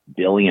 $4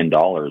 billion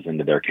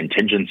into their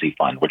contingency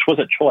fund, which was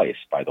a choice,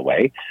 by the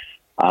way.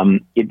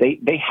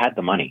 They had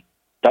the money.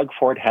 Doug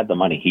Ford had the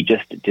money. He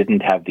just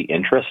didn't have the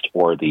interest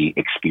or the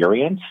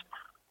experience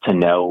to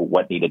know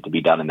what needed to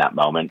be done in that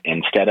moment.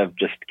 Instead of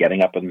just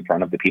getting up in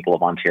front of the people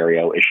of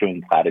Ontario,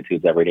 issuing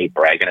platitudes every day,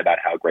 bragging about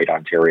how great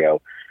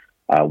Ontario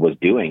was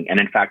doing. And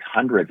in fact,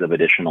 hundreds of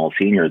additional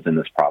seniors in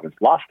this province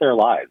lost their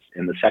lives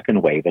in the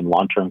second wave in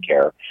long-term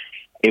care.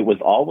 It was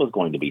always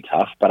going to be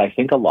tough, but I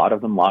think a lot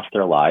of them lost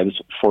their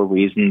lives for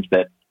reasons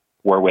that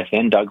were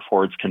within Doug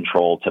Ford's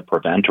control to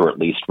prevent or at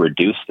least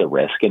reduce the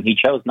risk, and he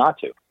chose not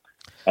to.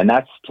 And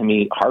that's, to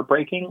me,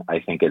 heartbreaking.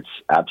 I think it's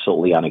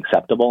absolutely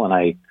unacceptable,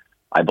 and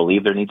I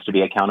believe there needs to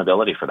be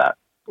accountability for that.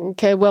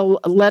 Okay, well,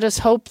 let us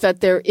hope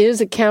that there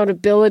is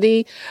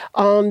accountability.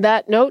 On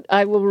that note,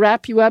 I will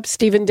wrap you up.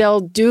 Stephen Del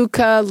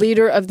Duca,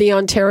 leader of the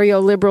Ontario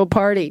Liberal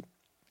Party.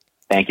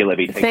 Thank you,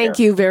 Libby. Thank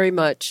you very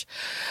much.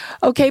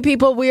 Okay,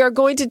 people, we are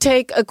going to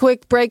take a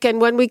quick break, and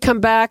when we come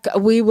back,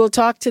 we will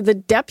talk to the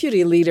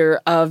deputy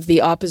leader of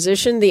the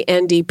opposition, the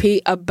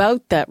NDP,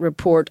 about that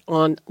report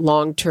on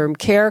long-term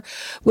care.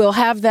 We'll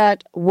have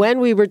that when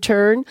we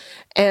return,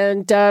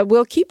 and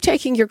we'll keep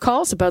taking your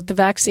calls about the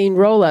vaccine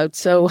rollout,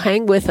 so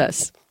hang with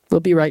us. We'll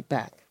be right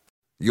back.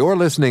 You're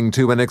listening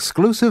to an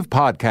exclusive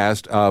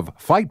podcast of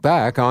Fight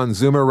Back on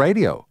Zoomer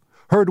Radio.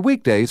 Heard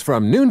weekdays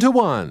from noon to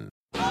 1.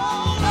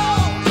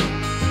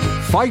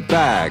 Fight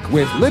Back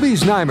with Libby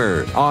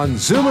Znaimer on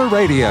Zoomer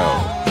Radio.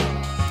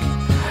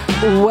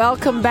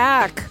 Welcome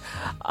back.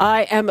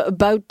 I am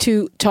about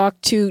to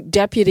talk to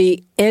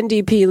Deputy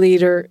NDP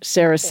leader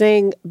Sara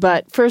Singh,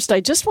 but first I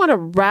just want to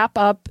wrap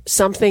up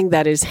something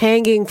that is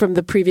hanging from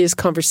the previous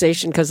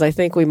conversation because I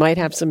think we might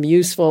have some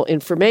useful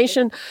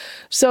information.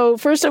 So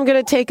first I'm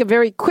going to take a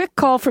very quick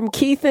call from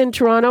Keith in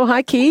Toronto.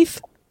 Hi, Keith.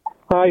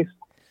 Hi.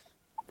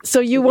 So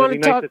you want to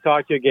talk? Nice to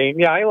talk to you again.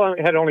 Yeah, I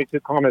had only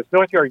two comments.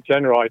 North York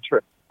General,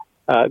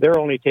 they're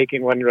only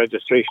taking one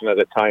registration at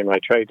a time. I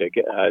tried to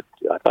get, I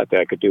thought that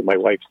I could do my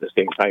wife's at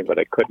the same time, but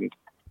I couldn't.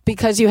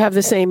 Because you have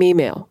the same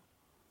email.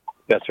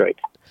 That's right.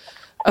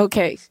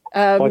 Okay.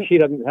 Well, she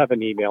doesn't have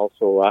an email,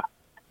 so I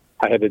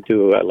had to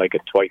do like a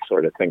twice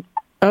sort of thing.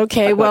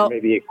 Okay, well,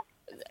 maybe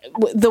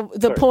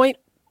the point,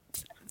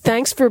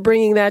 thanks for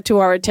bringing that to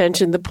our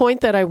attention. The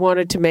point that I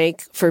wanted to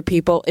make for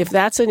people, if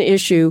that's an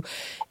issue,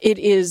 it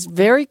is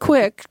very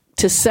quick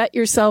to set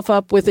yourself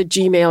up with a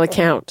Gmail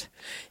account.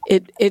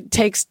 It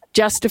takes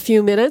just a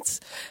few minutes.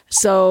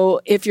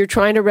 So if you're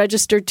trying to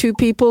register two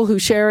people who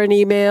share an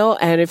email,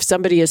 and if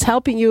somebody is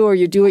helping you or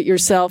you do it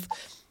yourself,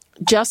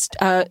 just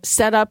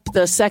set up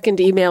the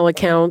second email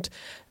account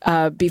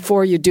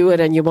before you do it,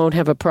 and you won't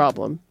have a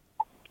problem.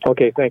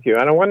 Okay, thank you.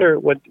 And I wonder,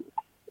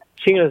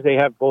 seeing as they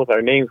have both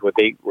our names, would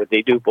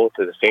they do both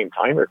at the same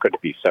time, or could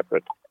it be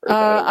separate?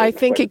 I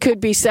think it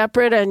could be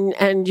separate,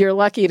 and you're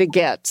lucky to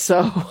get.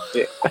 So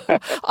yeah.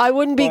 I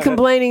wouldn't be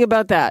complaining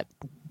about that.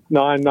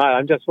 No, I'm not.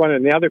 I'm just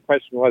wondering. The other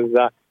question was,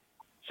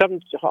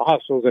 some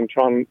hospitals in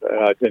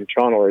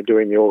Toronto are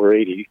doing the over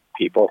 80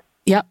 people.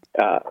 Yep.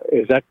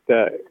 Is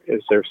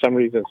there some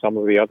reason some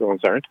of the other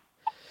ones aren't?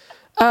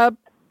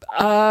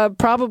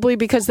 Probably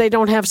because they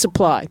don't have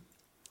supply.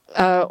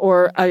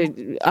 Or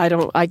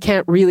I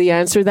can't really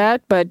answer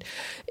that, but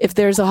if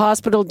there's a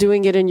hospital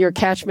doing it in your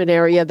catchment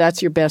area,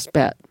 that's your best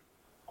bet.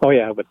 Oh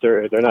yeah, but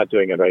they're not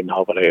doing it right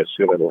now, but I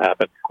assume it'll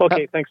happen.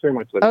 Okay, thanks very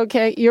much, Libby.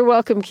 Okay, you're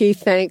welcome,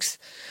 Keith. Thanks.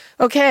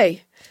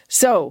 Okay,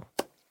 so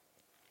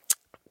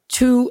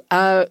to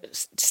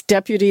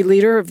Deputy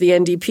Leader of the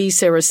NDP,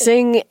 Sara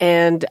Singh,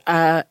 and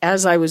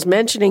as I was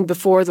mentioning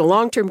before, the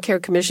Long-Term Care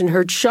Commission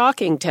heard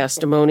shocking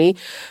testimony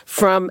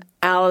from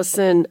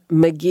Alison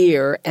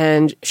McGeer,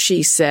 and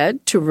she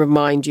said, to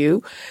remind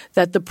you,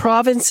 that the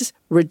province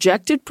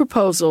rejected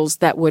proposals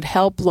that would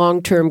help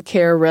long-term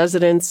care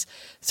residents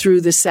through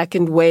the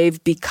second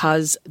wave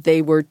because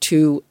they were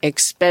too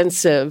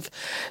expensive.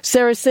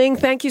 Sara Singh,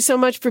 thank you so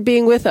much for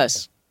being with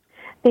us.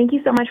 Thank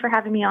you so much for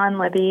having me on,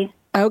 Libby.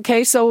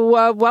 Okay,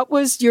 so what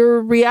was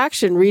your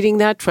reaction reading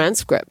that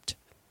transcript?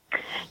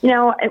 You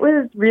know, it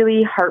was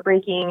really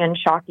heartbreaking and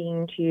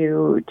shocking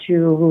to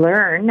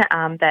learn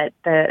that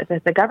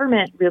the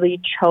government really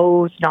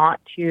chose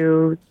not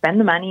to spend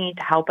the money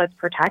to help us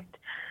protect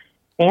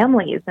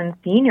families and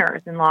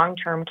seniors in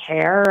long-term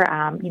care.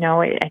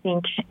 I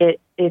think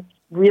it's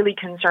really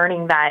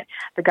concerning that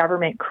the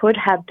government could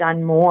have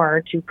done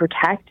more to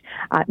protect,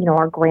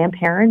 our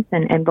grandparents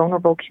and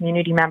vulnerable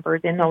community members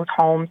in those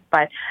homes,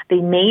 but they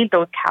made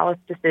those callous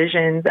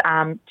decisions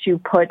to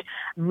put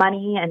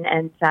money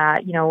and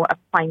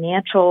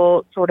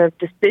financial sort of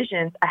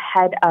decisions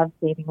ahead of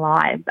saving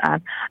lives.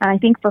 And I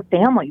think for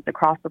families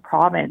across the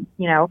province,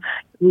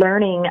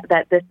 learning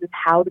that this is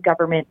how the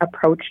government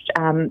approached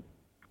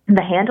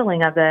the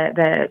handling of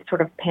the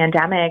sort of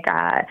pandemic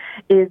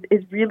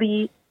is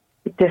really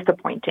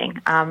disappointing.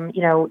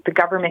 The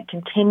government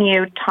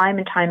continued time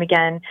and time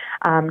again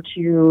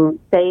to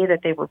say that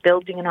they were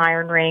building an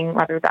iron ring,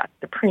 whether that's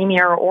the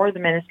Premier or the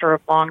Minister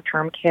of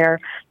Long-Term Care,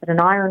 that an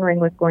iron ring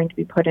was going to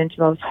be put into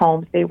those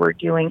homes. They were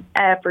doing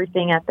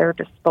everything at their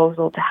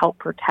disposal to help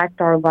protect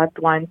our loved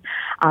ones.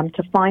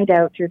 To find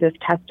out through this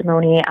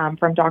testimony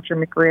from Dr.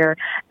 McGeer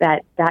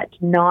that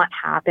did not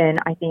happen,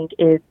 I think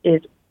is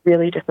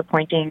really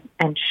disappointing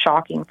and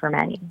shocking for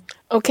many.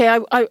 Okay,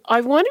 I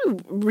want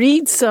to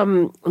read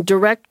some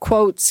direct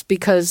quotes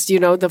because,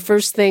 the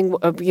first thing,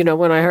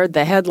 when I heard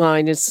the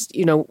headline is,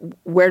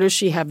 where does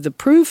she have the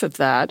proof of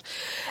that?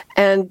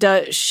 And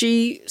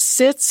she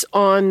sits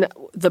on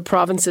the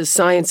province's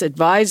science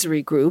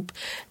advisory group.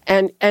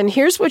 And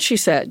here's what she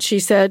said. She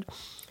said,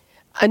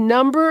 a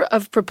number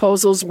of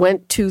proposals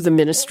went to the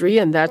ministry,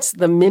 and that's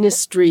the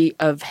Ministry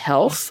of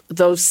Health,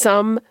 though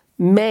some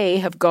may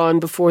have gone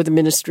before the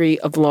Ministry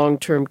of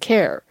Long-Term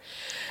Care.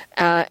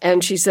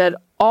 And she said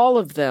all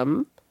of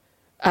them,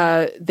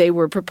 they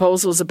were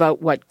proposals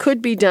about what could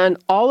be done.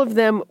 All of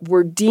them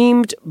were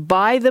deemed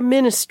by the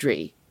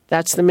ministry,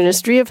 that's the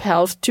Ministry of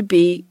Health, to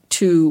be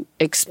too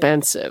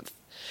expensive.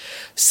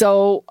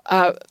 So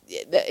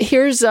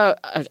here's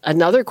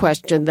another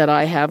question that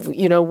I have.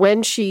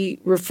 When she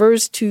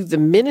refers to the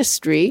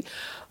ministry,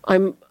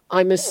 I'm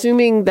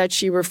assuming that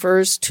she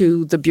refers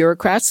to the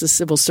bureaucrats, the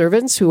civil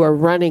servants who are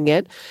running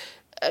it.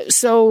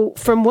 So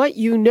from what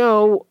you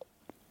know,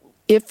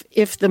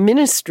 if the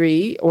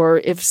ministry or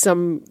if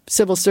some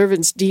civil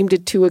servants deemed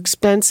it too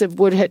expensive,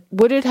 would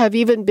it have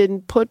even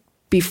been put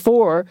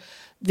before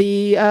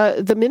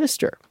the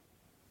minister?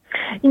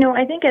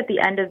 I think at the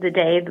end of the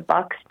day, the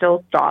buck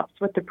still stops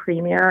with the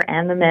premier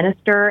and the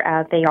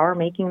minister. They are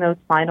making those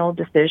final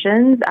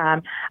decisions.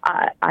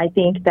 I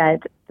think that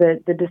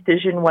the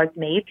decision was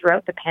made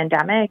throughout the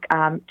pandemic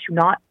to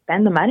not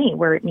spend the money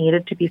where it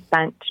needed to be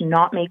spent, to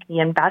not make the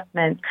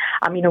investments,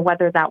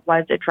 whether that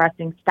was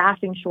addressing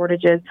staffing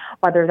shortages,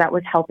 whether that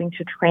was helping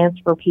to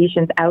transfer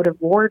patients out of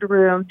ward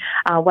rooms,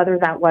 whether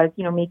that was,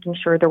 making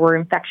sure there were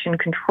infection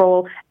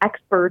control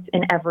experts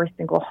in every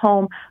single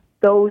home.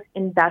 Those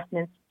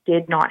investments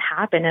did not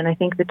happen. And I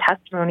think the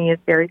testimony is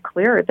very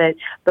clear that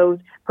those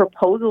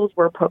proposals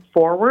were put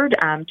forward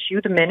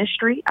to the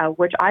ministry,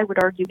 which I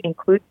would argue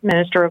includes the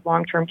Minister of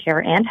Long-Term Care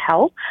and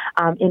Health,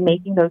 in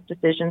making those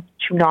decisions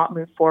to not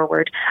move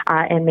forward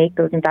and make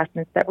those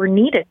investments that were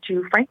needed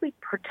to, frankly,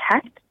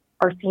 protect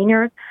our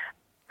seniors,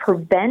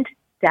 prevent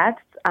deaths.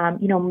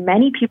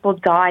 Many people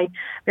died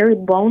very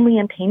lonely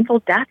and painful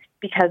deaths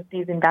because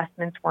these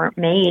investments weren't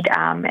made.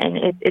 And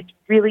it's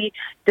really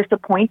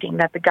disappointing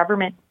that the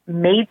government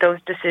made those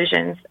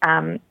decisions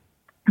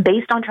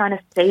based on trying to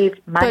save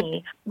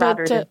money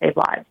rather than save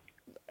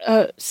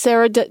lives.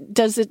 Sarah,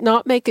 does it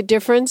not make a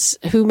difference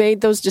who made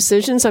those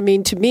decisions? I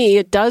mean, to me,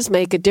 it does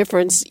make a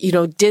difference.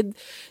 Did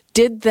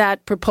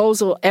that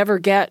proposal ever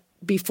get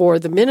before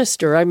the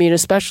minister? I mean,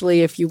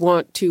 especially if you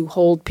want to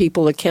hold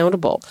people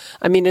accountable.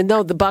 I mean, and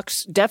no, the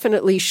bucks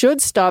definitely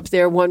should stop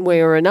there one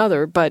way or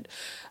another, but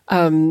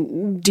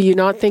do you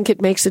not think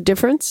it makes a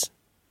difference?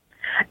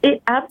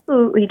 It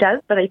absolutely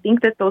does, but I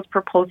think that those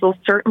proposals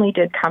certainly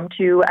did come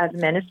to the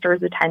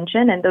minister's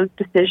attention, and those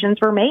decisions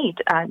were made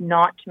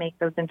not to make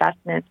those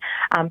investments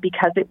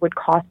because it would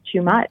cost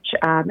too much.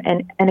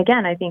 And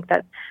again, I think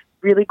that's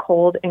really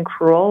cold and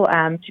cruel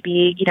to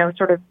be,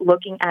 sort of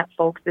looking at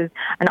folks as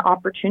an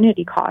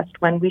opportunity cost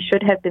when we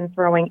should have been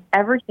throwing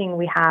everything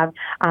we have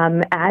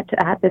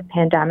at this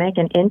pandemic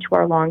and into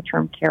our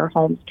long-term care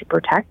homes to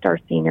protect our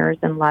seniors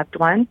and loved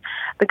ones.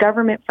 The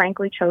government,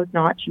 frankly, chose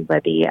not to,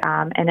 Libby.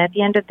 And at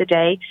the end of the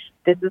day,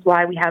 this is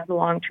why we have the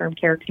Long-Term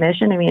Care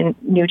Commission. I mean,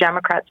 New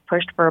Democrats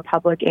pushed for a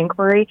public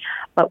inquiry,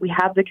 but we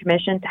have the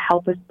commission to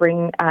help us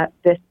bring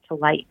this to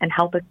light and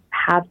help us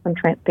have some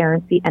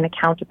transparency and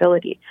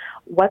accountability.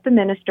 What the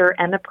minister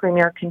and the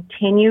premier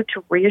continue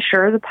to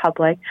reassure the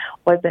public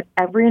was that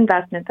every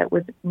investment that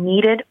was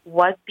needed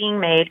was being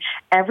made,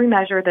 every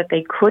measure that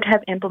they could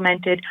have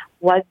implemented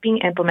was being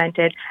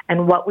implemented,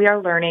 and what we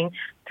are learning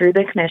through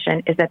the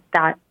commission is that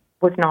that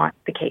was not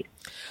the case.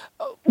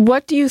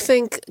 What do you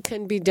think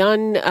can be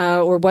done,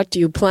 or what do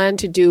you plan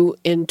to do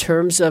in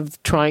terms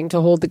of trying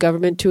to hold the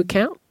government to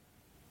account?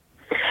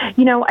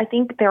 I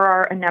think there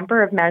are a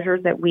number of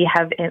measures that we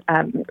have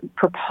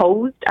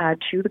proposed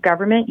to the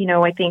government.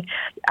 I think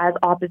as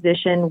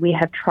opposition, we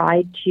have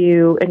tried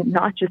to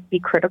not just be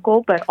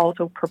critical, but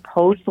also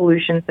propose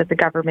solutions that the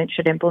government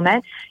should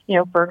implement.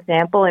 For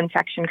example,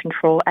 infection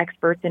control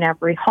experts in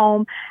every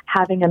home,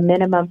 having a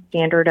minimum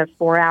standard of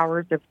 4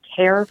 hours of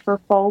care for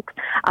folks,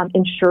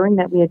 ensuring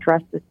that we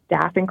address the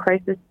staffing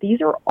crisis.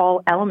 These are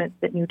all elements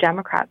that New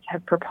Democrats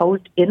have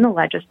proposed in the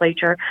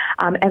legislature,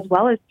 as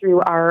well as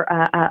through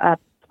our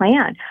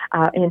plan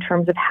in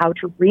terms of how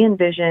to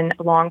re-envision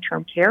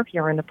long-term care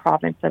here in the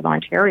province of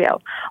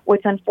Ontario.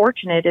 What's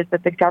unfortunate is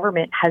that the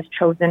government has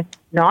chosen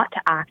not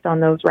to act on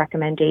those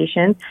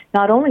recommendations,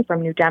 not only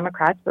from New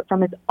Democrats, but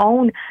from its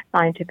own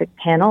scientific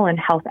panel and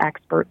health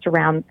experts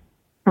around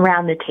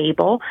the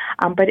table,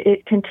 but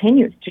it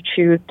continues to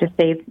choose to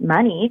save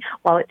money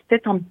while it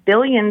sits on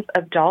billions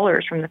of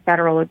dollars from the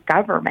federal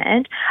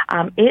government.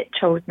 It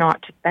chose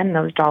not to spend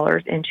those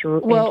dollars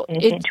into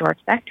our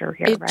sector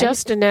here. It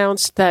just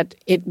announced that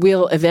it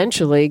will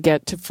eventually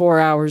get to 4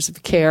 hours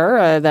of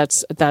care.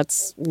 That's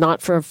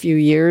not for a few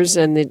years,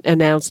 and it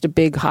announced a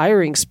big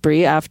hiring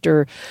spree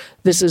after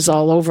this is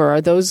all over.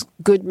 Are those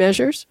good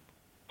measures?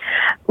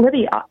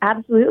 Libby,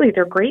 absolutely,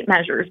 they're great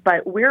measures,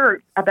 but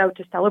we're about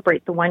to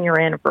celebrate the 1 year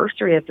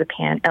anniversary of the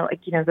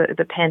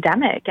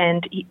pandemic,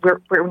 and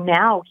we're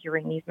now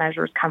hearing these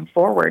measures come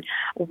forward.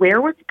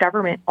 Where was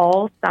government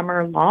all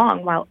summer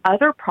long while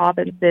other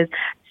provinces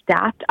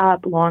staffed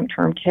up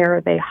long-term care?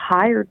 They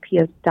hired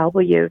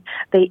PSWs.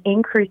 They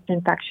increased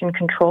infection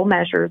control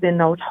measures in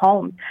those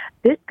homes.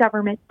 This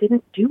government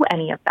didn't do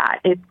any of that.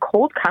 It's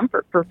cold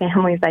comfort for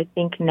families, I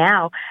think,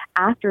 now,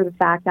 after the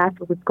fact,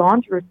 after we've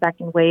gone through a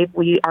second wave,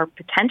 we are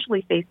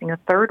potentially facing a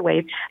third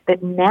wave,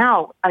 that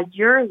now, a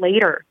year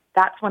later,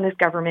 that's when this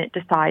government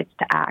decides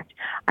to act.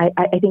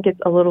 I think it's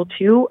a little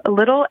too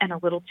little and a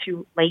little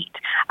too late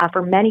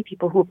for many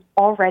people who have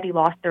already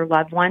lost their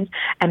loved ones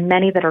and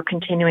many that are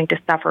continuing to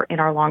suffer in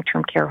our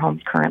long-term care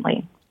homes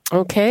currently.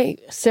 Okay.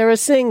 Sarah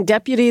Singh,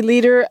 Deputy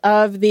Leader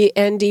of the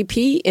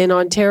NDP in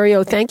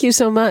Ontario. Thank you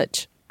so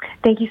much.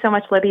 Thank you so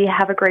much, Libby.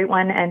 Have a great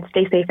one and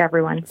stay safe,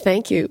 everyone.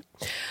 Thank you.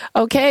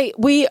 Okay,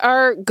 we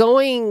are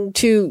going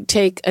to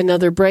take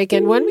another break.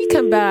 And when we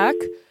come back,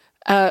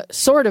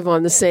 sort of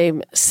on the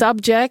same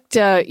subject,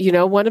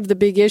 one of the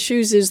big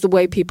issues is the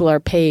way people are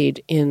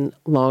paid in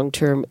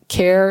long-term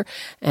care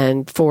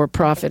and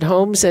for-profit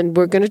homes. And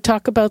we're going to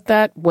talk about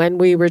that when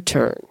we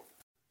return.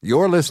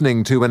 You're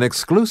listening to an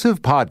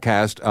exclusive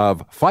podcast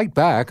of Fight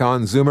Back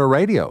on Zoomer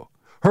Radio.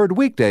 Heard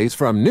weekdays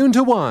from noon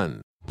to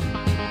 1.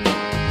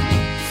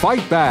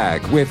 Fight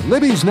Back with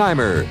Libby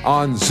Znaimer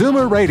on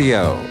Zoomer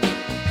Radio.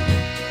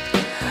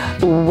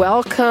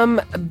 Welcome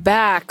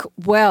back.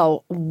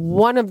 Well,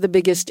 one of the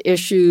biggest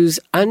issues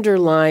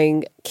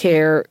underlying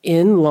care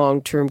in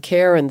long-term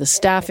care and the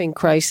staffing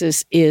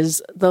crisis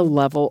is the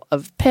level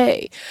of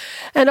pay.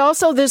 And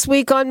also this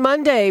week on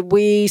Monday,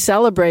 we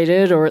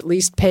celebrated, or at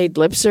least paid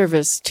lip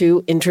service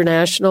to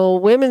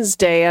International Women's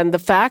Day. And the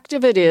fact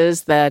of it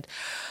is that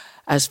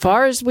as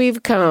far as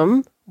we've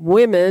come,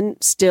 women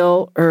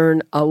still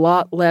earn a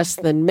lot less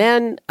than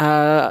men,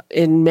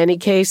 in many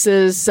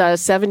cases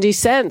 70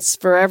 cents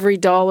for every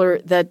dollar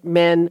that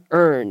men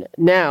earn.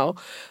 Now,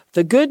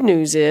 the good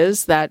news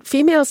is that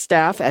female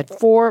staff at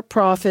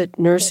for-profit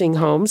nursing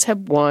homes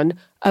have won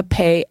a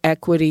pay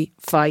equity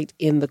fight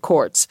in the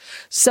courts.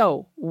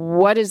 So,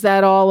 what is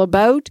that all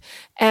about?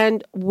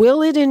 And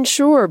will it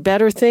ensure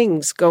better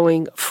things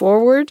going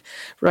forward?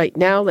 Right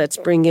now, let's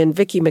bring in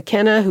Vicki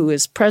McKenna, who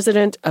is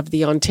president of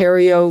the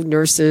Ontario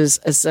Nurses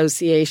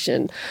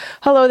Association.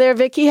 Hello there,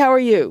 Vicki. How are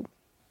you?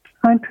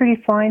 I'm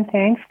pretty fine,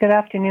 thanks. Good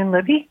afternoon,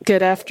 Libby.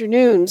 Good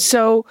afternoon.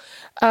 So,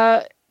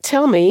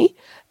 tell me,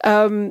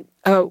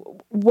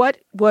 what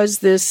was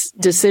this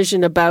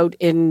decision about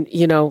in,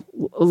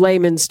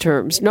 layman's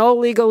terms? No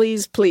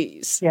legalese,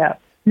 please. Yeah.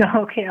 No,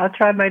 okay. I'll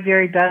try my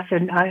very best.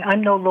 And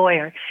I'm no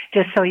lawyer.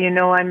 Just so you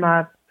know, I'm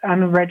a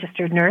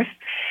registered nurse.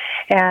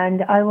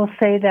 And I will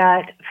say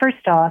that,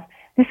 first off,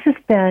 this has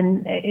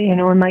been,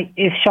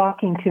 is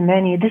shocking to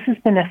many. This has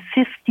been a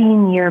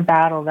 15-year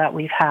battle that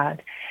we've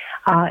had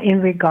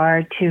in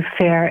regard to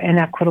fair and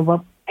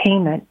equitable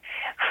payment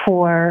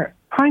for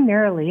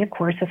primarily, of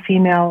course, a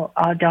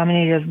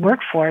female-dominated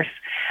workforce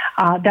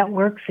that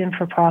works in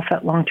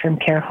for-profit long-term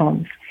care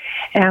homes.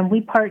 And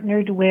we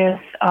partnered with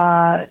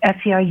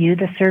SEIU,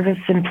 the Service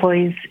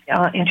Employees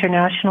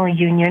International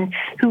Union,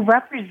 who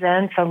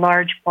represents a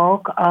large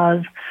bulk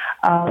of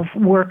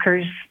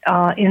workers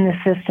in the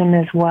system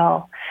as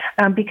well,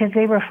 because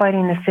they were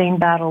fighting the same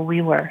battle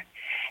we were.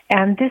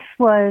 And this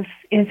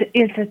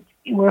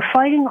we're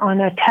fighting on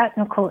a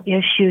technical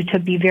issue, to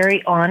be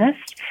very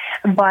honest,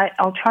 but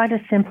I'll try to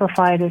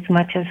simplify it as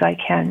much as I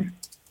can.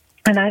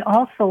 And I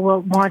also will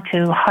want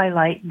to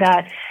highlight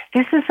that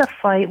this is a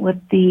fight with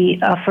the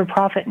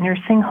for-profit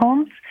nursing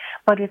homes,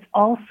 but it's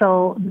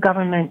also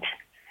government.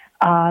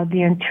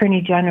 The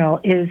Attorney General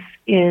is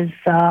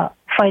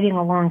fighting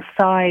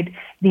alongside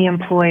the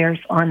employers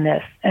on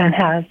this, and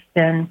has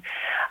been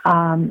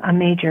a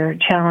major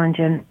challenge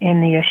in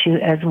the issue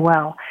as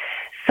well.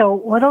 So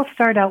what I'll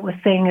start out with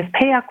saying is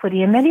pay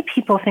equity, and many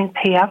people think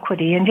pay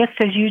equity, and just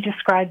as you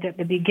described at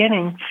the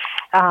beginning,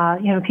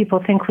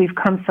 people think we've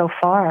come so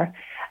far.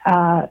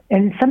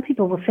 And some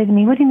people will say to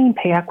me, "What do you mean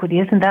pay equity?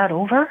 Isn't that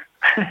over?"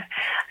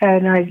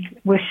 And I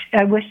wish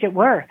it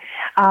were,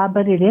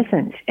 but it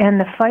isn't. And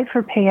the fight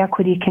for pay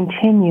equity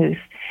continues.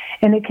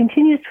 And it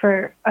continues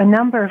for a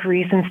number of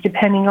reasons,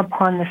 depending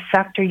upon the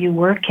sector you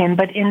work in.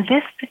 But in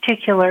this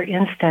particular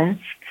instance,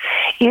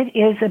 it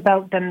is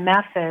about the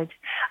method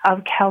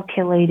of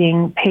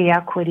calculating pay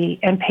equity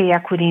and pay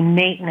equity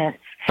maintenance.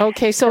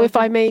 Okay, so if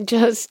I may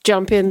just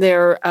jump in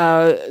there,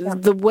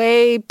 the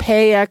way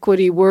pay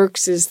equity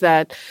works is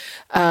that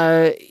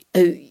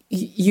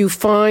you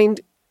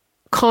find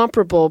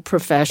comparable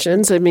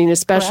professions. I mean,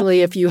 especially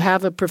Correct. If you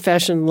have a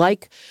profession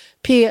like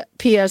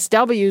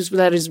PSWs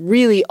that is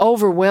really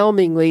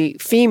overwhelmingly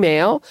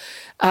female,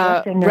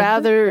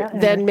 rather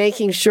than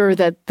making sure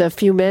that the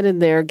few men in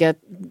there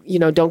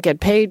don't get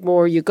paid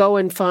more, you go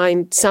and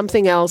find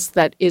something else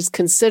that is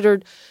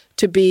considered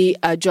to be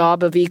a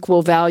job of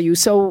equal value.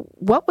 So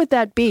what would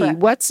that be? Correct.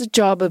 What's a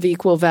job of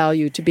equal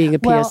value to being a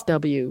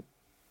PSW?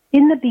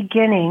 In the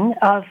beginning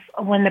of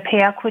when the pay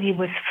equity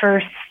was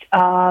first,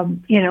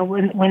 when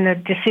the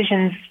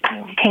decisions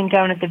came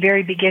down at the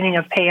very beginning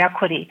of pay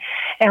equity,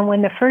 and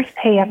when the first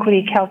pay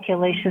equity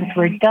calculations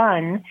were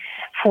done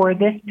for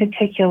this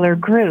particular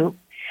group,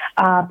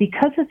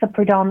 because it's a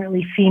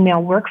predominantly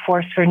female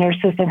workforce for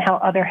nurses and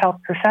other health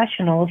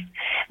professionals,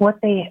 what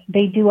they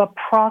do a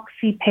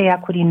proxy pay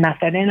equity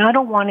method. And I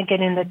don't want to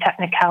get into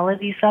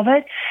technicalities of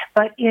it,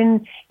 but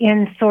in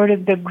sort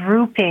of the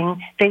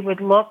grouping, they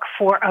would look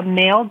for a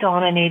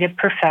male-dominated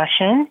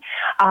profession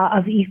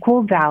of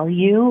equal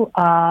value,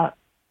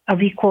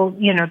 of equal,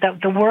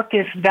 the work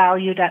is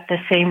valued at the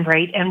same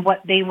rate and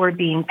what they were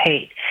being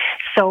paid.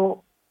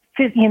 So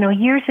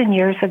years and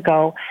years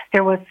ago,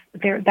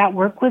 that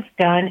work was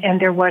done, and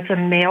there was a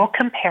male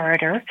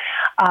comparator.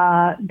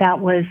 That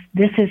was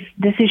this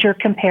is your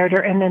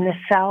comparator, and then the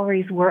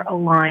salaries were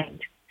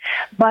aligned.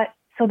 But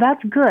so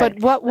that's good. But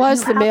what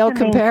was the male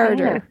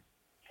comparator,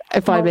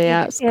 if I may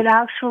ask? It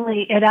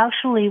actually,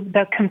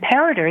 the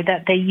comparator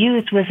that they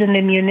used was in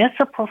the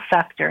municipal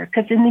sector,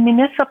 because in the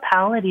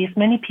municipalities,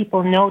 many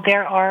people know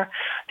there are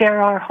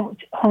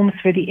homes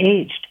for the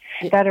aged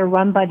that are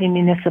run by the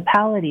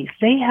municipalities.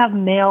 They have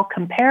male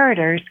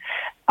comparators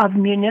of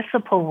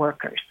municipal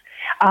workers,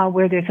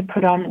 where there's a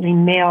predominantly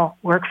male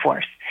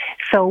workforce.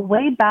 So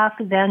way back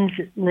then,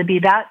 Libby,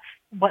 that's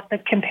what the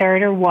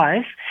comparator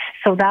was.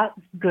 So that's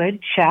good,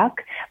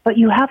 check. But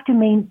you have to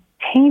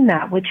maintain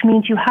that, which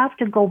means you have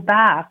to go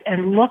back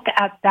and look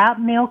at that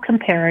male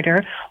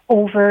comparator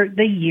over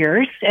the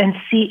years and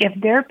see if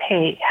their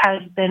pay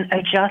has been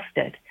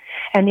adjusted.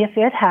 And if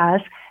it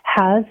has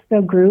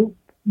the group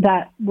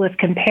that was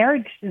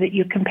compared, that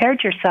you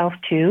compared yourself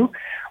to,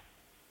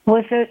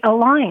 was it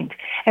aligned?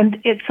 And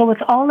so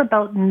it's all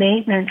about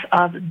maintenance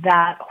of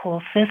that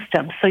whole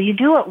system. So you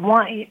do it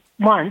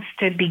once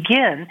to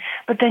begin,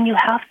 but then you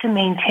have to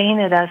maintain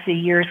it as the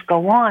years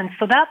go on.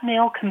 So that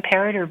male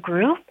comparator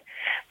group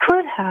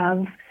could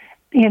have,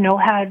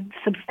 had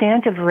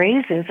substantive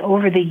raises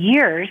over the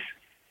years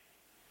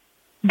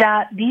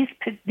that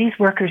these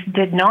workers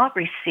did not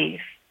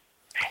receive.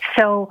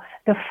 So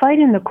the fight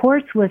in the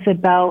courts was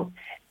about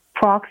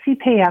proxy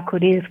pay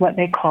equity, is what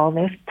they call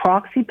this,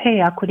 proxy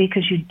pay equity,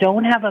 because you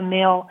don't have a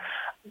male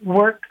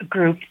work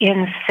group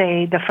in,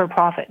 say, the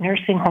for-profit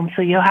nursing home,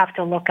 so you have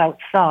to look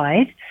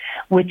outside,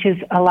 which is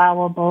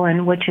allowable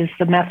and which is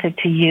the method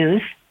to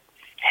use.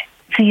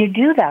 So you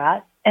do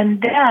that,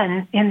 and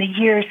then in the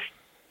years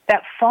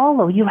that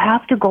follow, you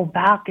have to go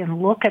back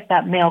and look at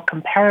that male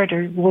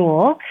comparator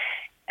rule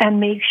and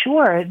make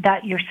sure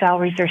that your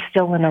salaries are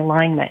still in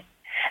alignment.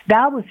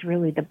 That was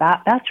really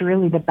that's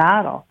really the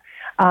battle,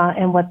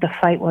 and what the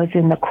fight was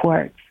in the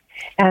courts.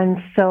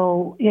 And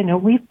so,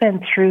 we've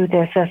been through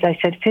this, as I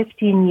said,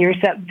 15 years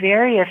at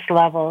various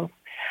levels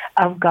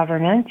of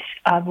government,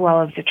 as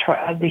well as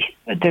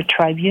the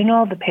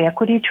tribunal, the pay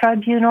equity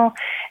tribunal,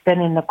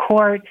 then in the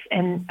courts,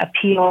 and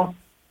appealed,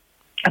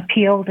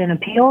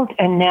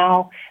 and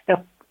now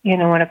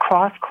in a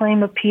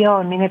cross-claim appeal.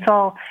 I mean, it's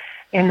all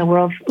in the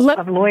world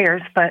of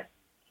lawyers, but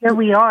here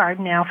we are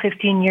now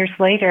 15 years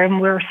later,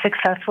 and we're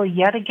successful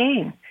yet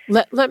again.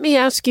 Let me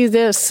ask you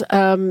this.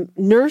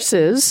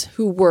 Nurses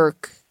who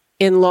work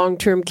in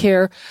long-term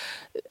care,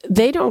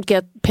 they don't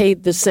get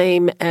paid the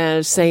same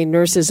as, say,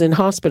 nurses in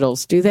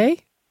hospitals, do they?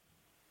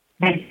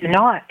 They do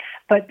not.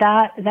 But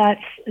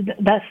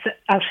that's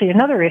actually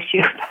another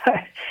issue.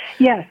 But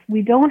yes,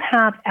 we don't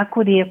have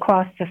equity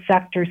across the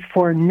sectors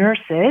for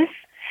nurses.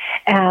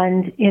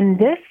 And in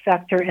this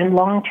sector, in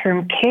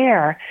long-term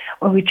care,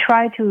 where we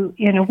try to,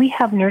 we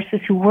have nurses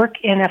who work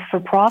in a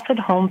for-profit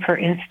home, for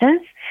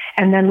instance,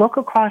 and then look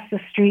across the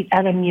street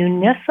at a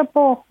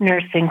municipal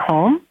nursing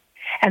home,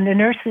 and the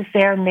nurses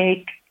there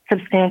make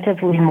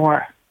substantively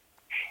more.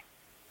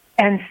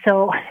 And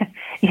so,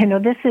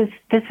 this is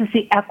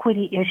the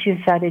equity issues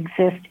that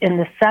exist in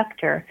the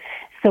sector.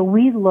 So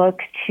we look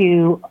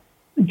to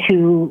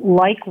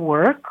like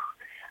work.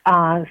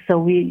 So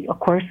we, of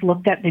course,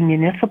 looked at the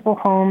municipal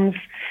homes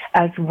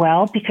as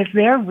well, because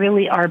they're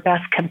really our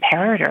best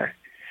comparator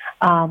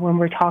when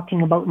we're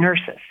talking about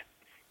nurses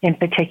in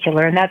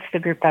particular. And that's the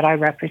group that I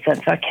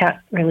represent, so I can't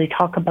really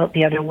talk about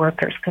the other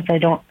workers because I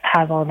don't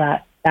have all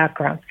that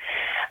background.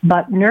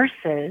 But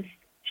nurses,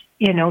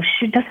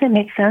 doesn't it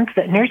make sense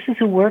that nurses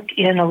who work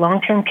in a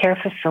long-term care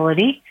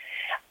facility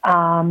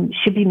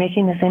should be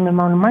making the same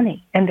amount of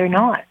money, and they're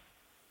not.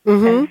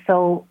 Mm-hmm.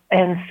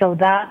 And so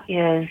that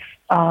is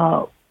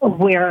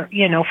where,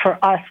 for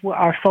us,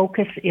 our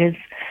focus is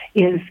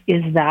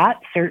that,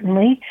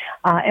 certainly.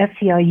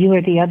 SEIU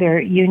or the other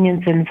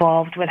unions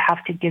involved would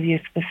have to give you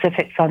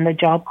specifics on the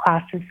job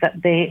classes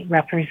that they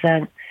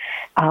represent,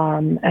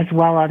 as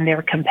well on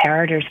their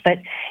comparators. But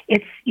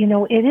it's,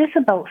 it is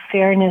about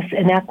fairness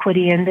and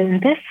equity. And in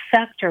this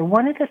sector,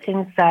 one of the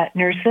things that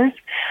nurses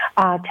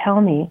tell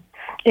me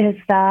is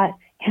that,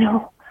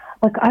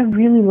 I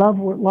really love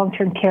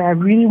long-term care. I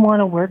really want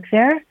to work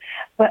there,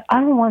 but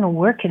I don't want to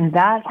work in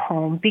that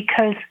home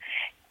because,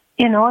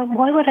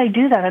 why would I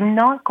do that? I'm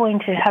not going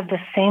to have the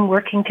same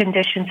working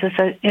conditions as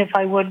if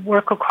I would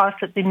work across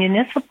at the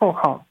municipal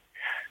home.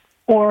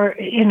 Or,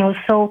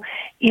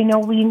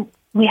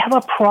 we have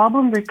a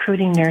problem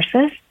recruiting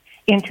nurses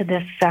into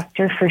this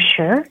sector for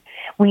sure.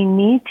 We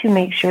need to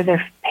make sure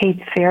they're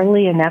paid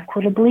fairly and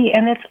equitably,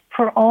 and it's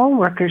for all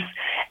workers.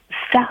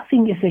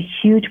 Staffing is a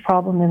huge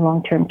problem in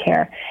long-term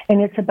care,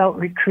 and it's about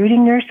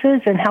recruiting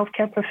nurses and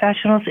healthcare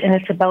professionals, and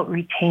it's about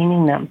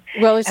retaining them.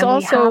 Well, it's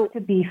also we have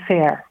to be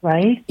fair,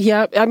 right?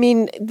 Yeah, I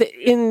mean,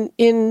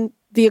 in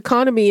the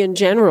economy in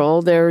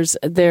general, there's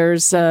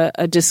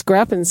a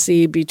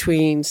discrepancy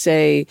between,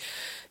 say,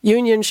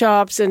 union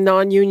shops and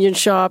non-union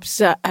shops,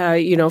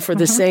 for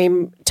the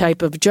same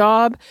type of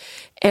job.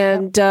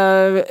 And,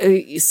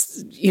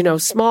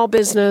 small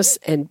business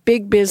and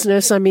big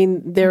business. I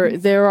mean,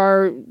 there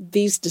are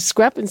these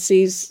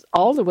discrepancies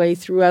all the way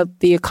throughout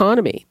the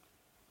economy.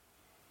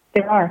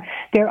 There are.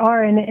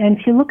 And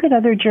if you look at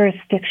other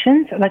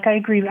jurisdictions, like I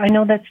agree, I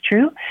know that's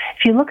true.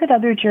 If you look at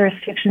other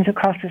jurisdictions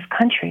across this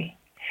country,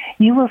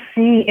 you will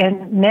see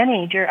in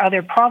many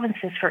other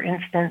provinces, for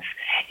instance,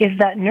 is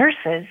that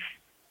nurses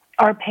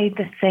are paid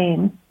the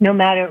same no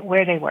matter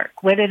where they work,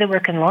 whether they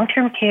work in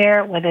long-term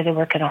care, whether they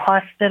work in a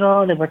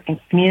hospital, they work in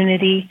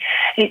community.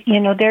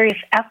 There is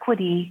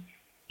equity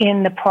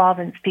in the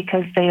province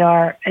because they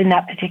are in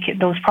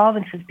those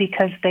provinces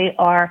because they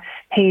are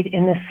paid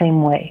in the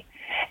same way.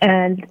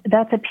 And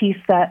that's a piece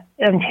that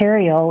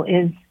Ontario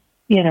is,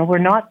 we're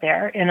not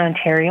there in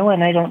Ontario,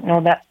 and I don't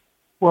know that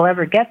we'll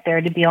ever get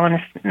there, to be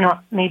honest,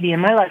 not maybe in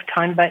my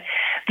lifetime, but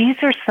these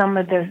are some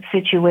of the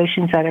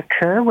situations that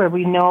occur where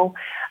we know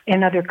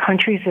in other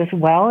countries as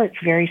well, it's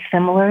very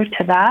similar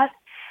to that,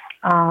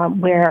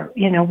 where,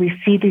 we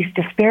see these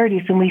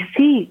disparities, and we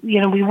see,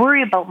 we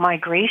worry about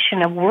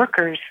migration of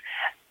workers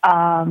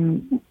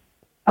across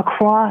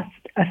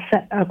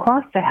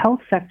the health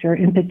sector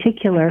in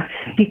particular,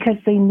 because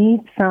they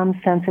need some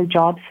sense of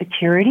job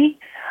security,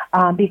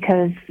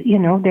 because,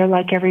 they're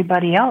like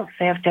everybody else.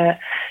 They have to,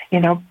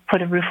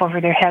 put a roof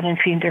over their head and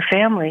feed their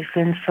families.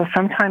 And so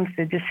sometimes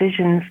the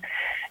decisions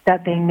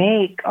that they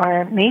make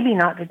are maybe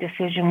not the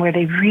decision where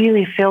they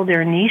really fill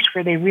their niche,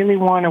 where they really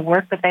want to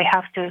work, but they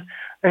have to,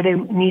 or they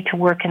need to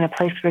work in a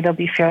place where they'll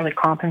be fairly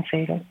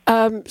compensated.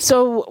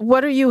 So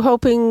what are you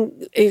hoping,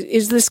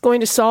 is this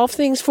going to solve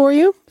things for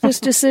you, this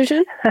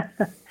decision?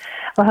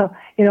 Well,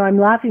 I'm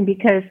laughing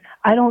because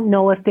I don't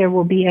know if there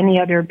will be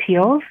any other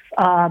appeals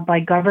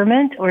by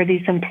government or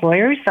these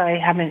employers. I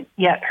haven't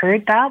yet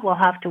heard that. We'll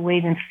have to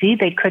wait and see.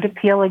 They could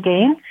appeal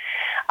again,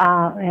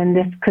 and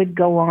this could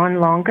go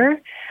on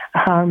longer.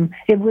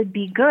 It would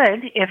be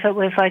good if it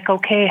was like,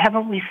 okay,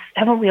 haven't we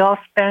all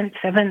spent,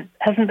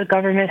 hasn't the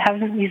government,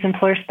 haven't these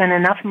employers spent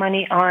enough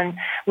money on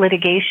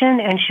litigation,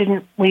 and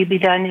shouldn't we be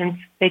done, and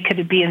they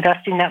could be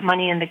investing that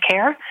money in the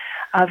care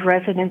of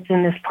residents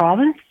in this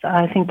province?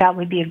 I think that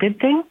would be a good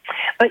thing.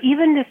 But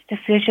even this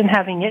decision,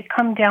 having it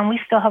come down,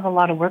 we still have a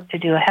lot of work to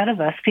do ahead of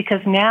us,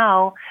 because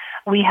now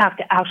we have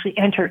to actually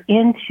enter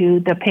into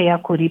the pay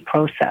equity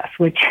process,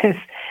 which is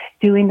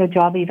doing the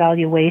job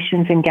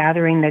evaluations and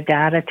gathering the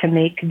data to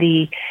make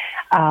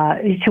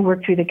to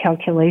work through the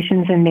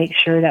calculations and make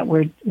sure that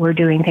we're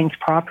doing things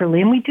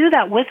properly. And we do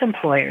that with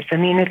employers. I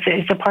mean,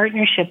 it's a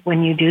partnership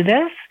when you do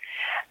this,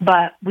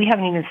 but we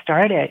haven't even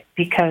started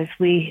because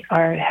we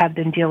have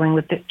been dealing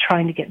with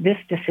trying to get this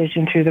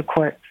decision through the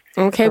courts.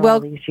 Okay, for all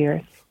these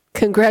years.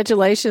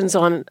 Congratulations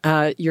on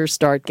your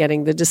start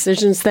getting the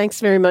decisions. Thanks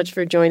very much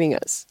for joining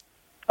us.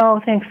 Oh,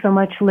 thanks so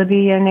much,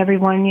 Libby, and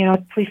everyone.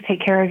 Please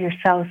take care of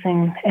yourselves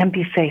and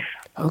be safe.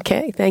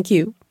 Okay, thank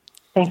you.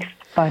 Thanks.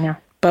 Bye now.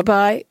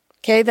 Bye-bye.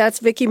 Okay, that's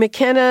Vicki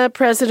McKenna,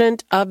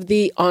 president of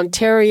the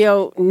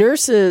Ontario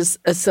Nurses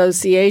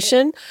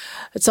Association.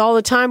 That's all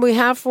the time we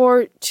have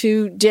for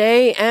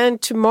today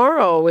and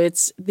tomorrow.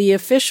 It's the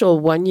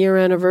official 1-year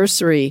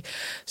anniversary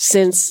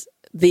since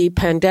the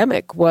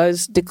pandemic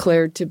was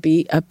declared to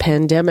be a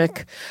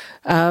pandemic.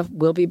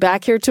 We'll be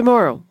back here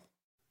tomorrow.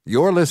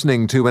 You're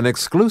listening to an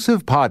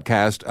exclusive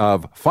podcast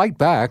of Fight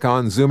Back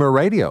on Zoomer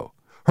Radio.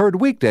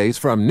 Heard weekdays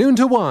from noon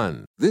to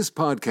 1. This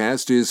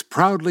podcast is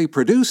proudly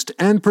produced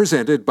and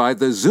presented by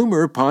the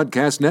Zoomer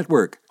Podcast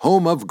Network,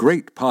 home of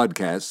great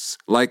podcasts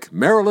like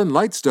Marilyn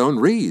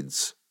Lightstone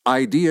Reads,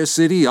 Idea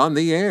City on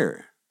the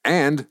Air,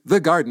 and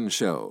The Garden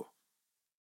Show.